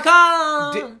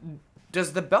 Mega64.com!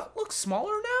 Does the belt look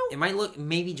smaller now? It might look...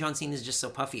 Maybe John Cena's just so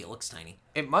puffy it looks tiny.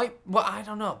 It might... Well, I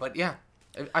don't know, but yeah.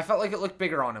 I felt like it looked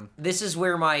bigger on him. This is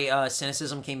where my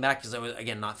cynicism came back because I was,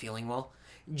 again, not feeling well.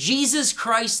 Jesus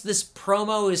Christ, this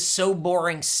promo is so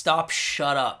boring. Stop,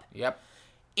 shut up. Yep.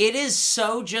 It is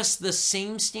so just the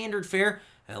same standard fare.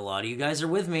 A lot of you guys are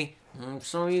with me.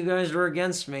 Some of you guys are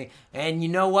against me. And you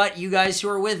know what? You guys who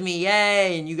are with me,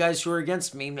 yay. And you guys who are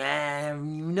against me,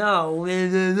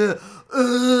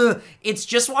 It's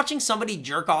just watching somebody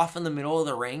jerk off in the middle of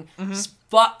the ring.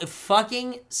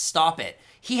 Fucking stop it.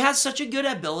 He has such a good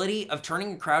ability of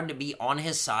turning a crowd to be on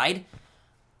his side.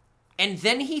 And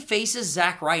then he faces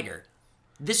Zack Ryder.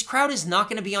 This crowd is not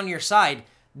going to be on your side.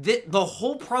 The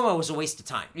whole promo was a waste of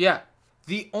time. Yeah.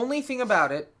 The only thing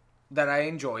about it that I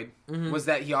enjoyed was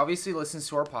that he obviously listens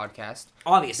to our podcast.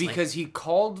 Obviously. Because he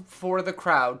called for the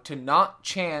crowd to not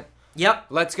chant, yep,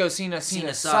 let's go Cena,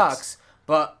 Cena sucks,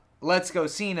 but let's go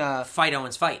Cena. Fight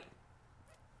Owens, fight.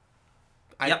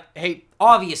 Yep. Hey.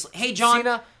 Obviously. Hey, John.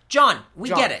 Cena. John, we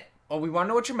get it. Well, we want to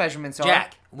know what your measurements are.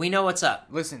 Jack, we know what's up.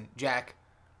 Listen, Jack.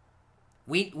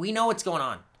 We know what's going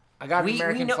on. I got an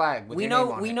American flag with your name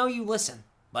on it. We know you listen,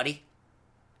 buddy.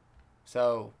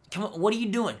 So. Come on, what are you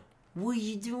doing? What are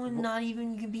you doing? Not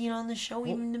even being on the show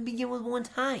even to begin with one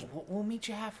time. We'll meet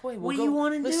you halfway. What do you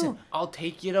want to do? I'll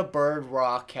take you to Bird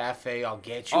Rock Cafe. I'll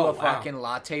get you fucking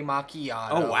latte macchiato.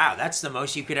 Oh wow, that's the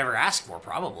most you could ever ask for,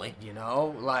 probably. You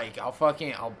know, like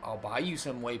I'll buy you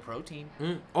some whey protein.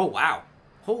 Oh wow,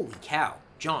 holy cow,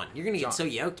 John, you're gonna get so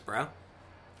yoked, bro.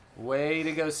 Way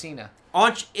to go, Cena.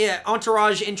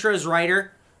 Entourage intros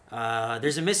writer.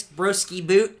 There's a Miss Broski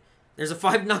boot. There's a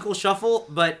 5-knuckle shuffle,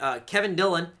 but Kevin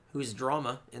Dillon, who's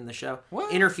drama in the show,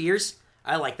 interferes.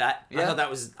 I like that. Yeah. I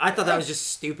thought that was just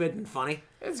stupid and funny.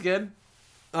 It's good.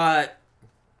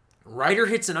 Ryder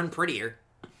hits an unprettier.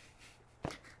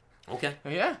 Okay.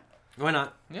 Yeah. Why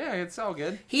not? Yeah, it's all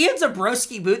good. He hits a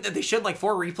broski boot that they showed like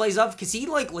 4 replays of because he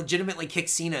like legitimately kicked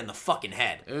Cena in the fucking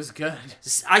head. It was good.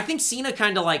 I think Cena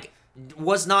kind of like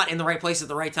was not in the right place at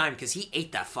the right time because he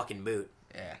ate that fucking boot.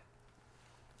 Yeah.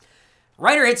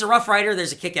 Ryder hits a Rough Rider.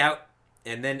 There's a kick out.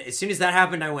 And then as soon as that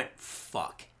happened, I went,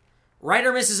 fuck.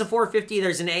 Ryder misses a 450.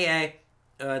 There's an AA.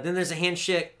 Then there's a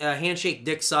handshake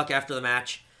dick suck after the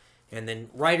match. And then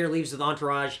Ryder leaves with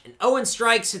Entourage. And Owens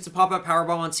strikes, hits a pop-up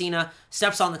powerbomb on Cena,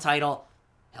 steps on the title.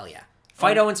 Hell yeah.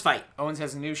 Fight Owens, fight. Owens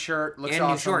has a new shirt. Looks and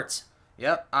awesome. New shorts.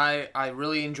 Yep. I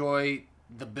really enjoy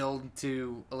the build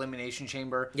to Elimination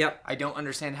Chamber. Yep. I don't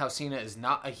understand how Cena is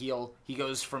not a heel. He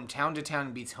goes from town to town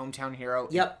and beats hometown hero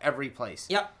in every place.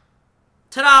 Yep.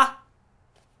 Ta-da!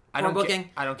 I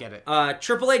don't get it.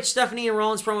 Triple H, Stephanie, and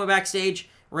Rollins promo backstage.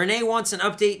 Renee wants an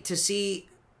update to see...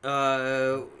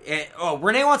 Renee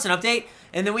wants an update,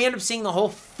 and then we end up seeing the whole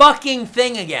fucking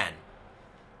thing again.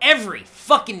 Every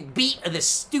fucking beat of this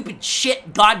stupid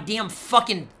shit, goddamn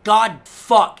fucking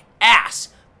ass.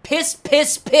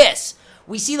 Piss.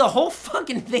 We see the whole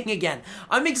fucking thing again.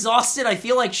 I'm exhausted. I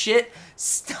feel like shit.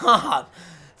 Stop.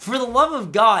 For the love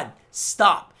of God,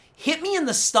 stop. Hit me in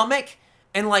the stomach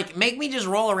and, like, make me just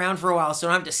roll around for a while so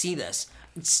I don't have to see this.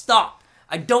 Stop.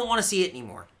 I don't want to see it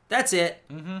anymore. That's it.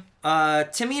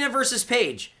 Tamina versus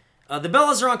Paige. The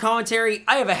Bellas are on commentary.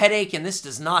 I have a headache, and this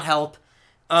does not help.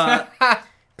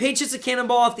 Paige hits a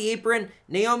cannonball off the apron.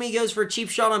 Naomi goes for a cheap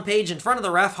shot on Paige in front of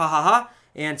the ref. Ha ha ha.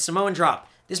 And Samoan drop.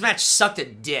 This match sucked a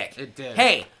dick. It did.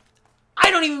 Hey,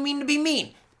 I don't even mean to be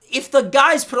mean. If the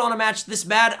guys put on a match this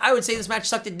bad, I would say this match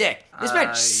sucked a dick. This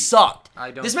match sucked.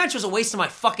 This match was a waste of my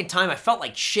fucking time. I felt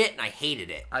like shit, and I hated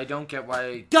it. I don't get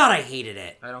why... God, I hated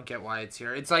it. I don't get why it's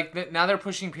here. It's like, now they're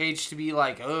pushing Paige to be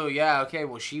like, oh, yeah, okay,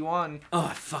 well, she won. Oh,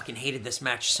 I fucking hated this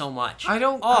match so much.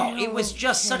 It was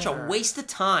just such a waste of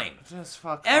time. Just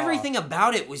fuck Everything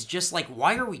about it was just like,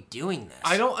 why are we doing this?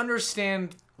 I don't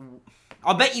understand...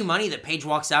 I'll bet you money that Paige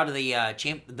walks out of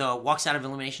walks out of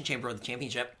Elimination Chamber with the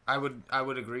championship. I would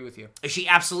agree with you. She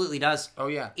absolutely does. Oh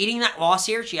yeah. Eating that loss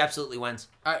here, she absolutely wins.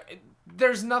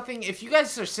 There's nothing. If you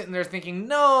guys are sitting there thinking,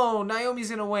 no,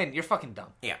 Naomi's gonna win, you're fucking dumb.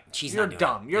 Yeah, You're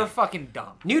dumb. You're fucking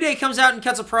dumb. New Day comes out and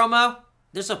cuts a promo.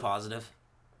 They're so positive.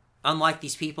 Unlike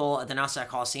these people at the Nassau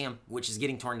Coliseum, which is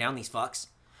getting torn down, these fucks.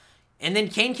 And then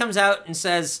Kane comes out and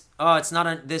says, oh,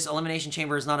 this Elimination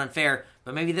Chamber is not unfair,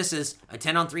 but maybe this is a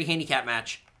 10-on-3 handicap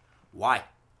match. Why?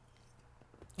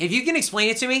 If you can explain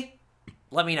it to me,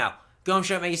 let me know. Go home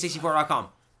show at Mega64.com.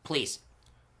 Please.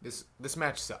 This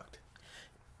match sucked.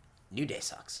 New Day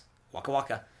sucks. Waka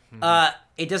waka.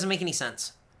 It doesn't make any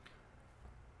sense.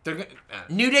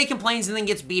 New Day complains and then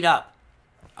gets beat up.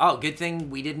 Oh, good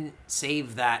thing we didn't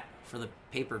save that for the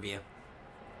pay-per-view.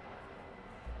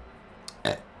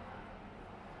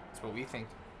 What we think.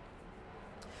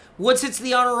 Woods hits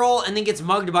the honor roll and then gets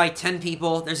mugged by 10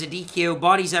 people. There's a DQ,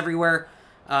 bodies everywhere.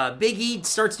 Big E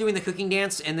starts doing the cooking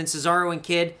dance, and then Cesaro and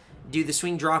Kid do the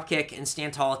swing drop kick and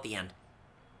stand tall at the end.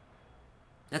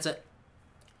 That's it.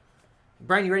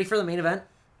 Brian, you ready for the main event?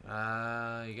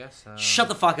 I guess so. Shut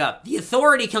the fuck up. The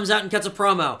Authority comes out and cuts a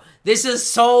promo. This is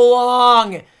so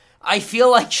long. I feel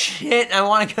like shit. I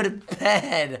want to go to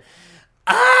bed.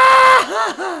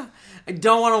 I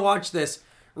don't want to watch this.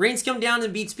 Reigns comes down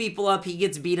and beats people up. He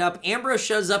gets beat up. Ambrose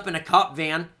shows up in a cop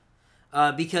van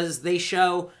because they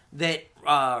show that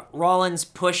Rollins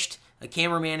pushed a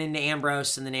cameraman into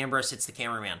Ambrose, and then Ambrose hits the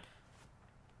cameraman.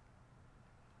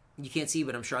 You can't see,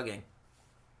 but I'm shrugging.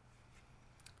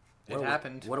 It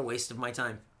happened. What a waste of my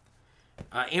time.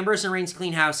 Ambrose and Reigns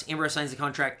clean house. Ambrose signs the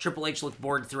contract. Triple H looked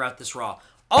bored throughout this Raw.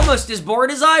 Almost as bored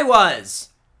as I was.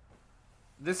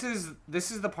 This is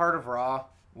the part of Raw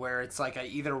where it's like I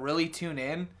either really tune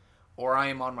in or I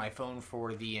am on my phone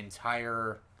for the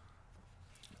entire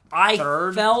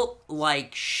third. Felt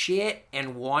like shit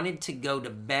and wanted to go to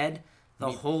bed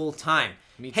the whole time.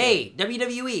 Me too. Hey,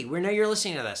 WWE, we know you're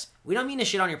listening to this. We don't mean to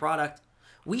shit on your product.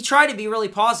 We try to be really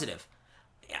positive.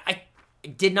 I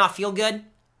did not feel good.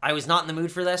 I was not in the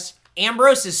mood for this.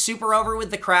 Ambrose is super over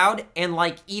with the crowd, and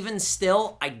like even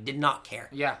still, I did not care.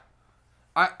 Yeah.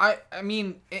 I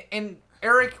mean, and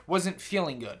Eric wasn't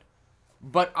feeling good,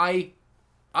 but I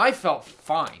felt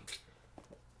fine.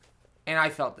 And I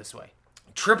felt this way.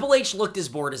 Triple H looked as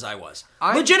bored as I was.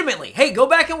 Legitimately. Hey, go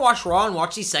back and watch Raw and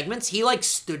watch these segments. He like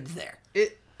stood there.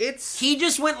 He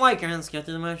just went like, let's get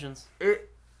through the motions.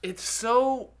 It's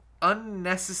so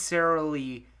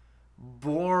unnecessarily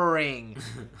boring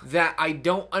that I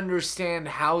don't understand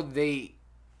how they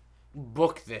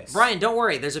book this. Brian, don't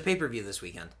worry. There's a pay-per-view this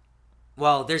weekend.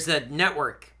 Well, there's the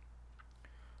network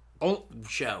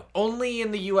show. Only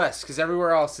in the U.S., because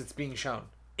everywhere else it's being shown.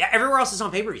 Yeah, everywhere else is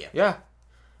on pay-per-view. Yeah.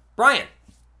 Brian,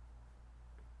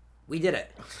 we did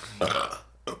it.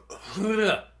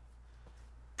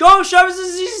 Go, Shabbos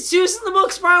is juice in the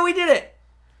books, Brian. We did it.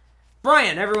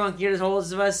 Brian, everyone can get a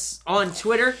hold of us on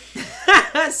Twitter.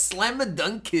 Slam a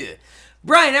dunk.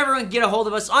 Brian, everyone can get a hold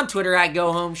of us on Twitter at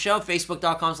Go Home Show,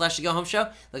 Facebook.com/The Go Home Show,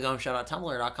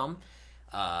 TheGoHomeShow.tumblr.com,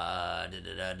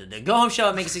 Go Home Show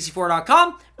at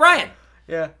Make64.com. Brian,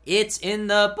 yeah, it's in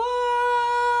the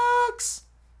books.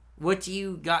 What do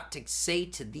you got to say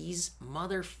to these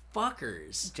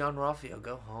motherfuckers? John Ralphio,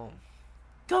 go home.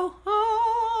 Go home.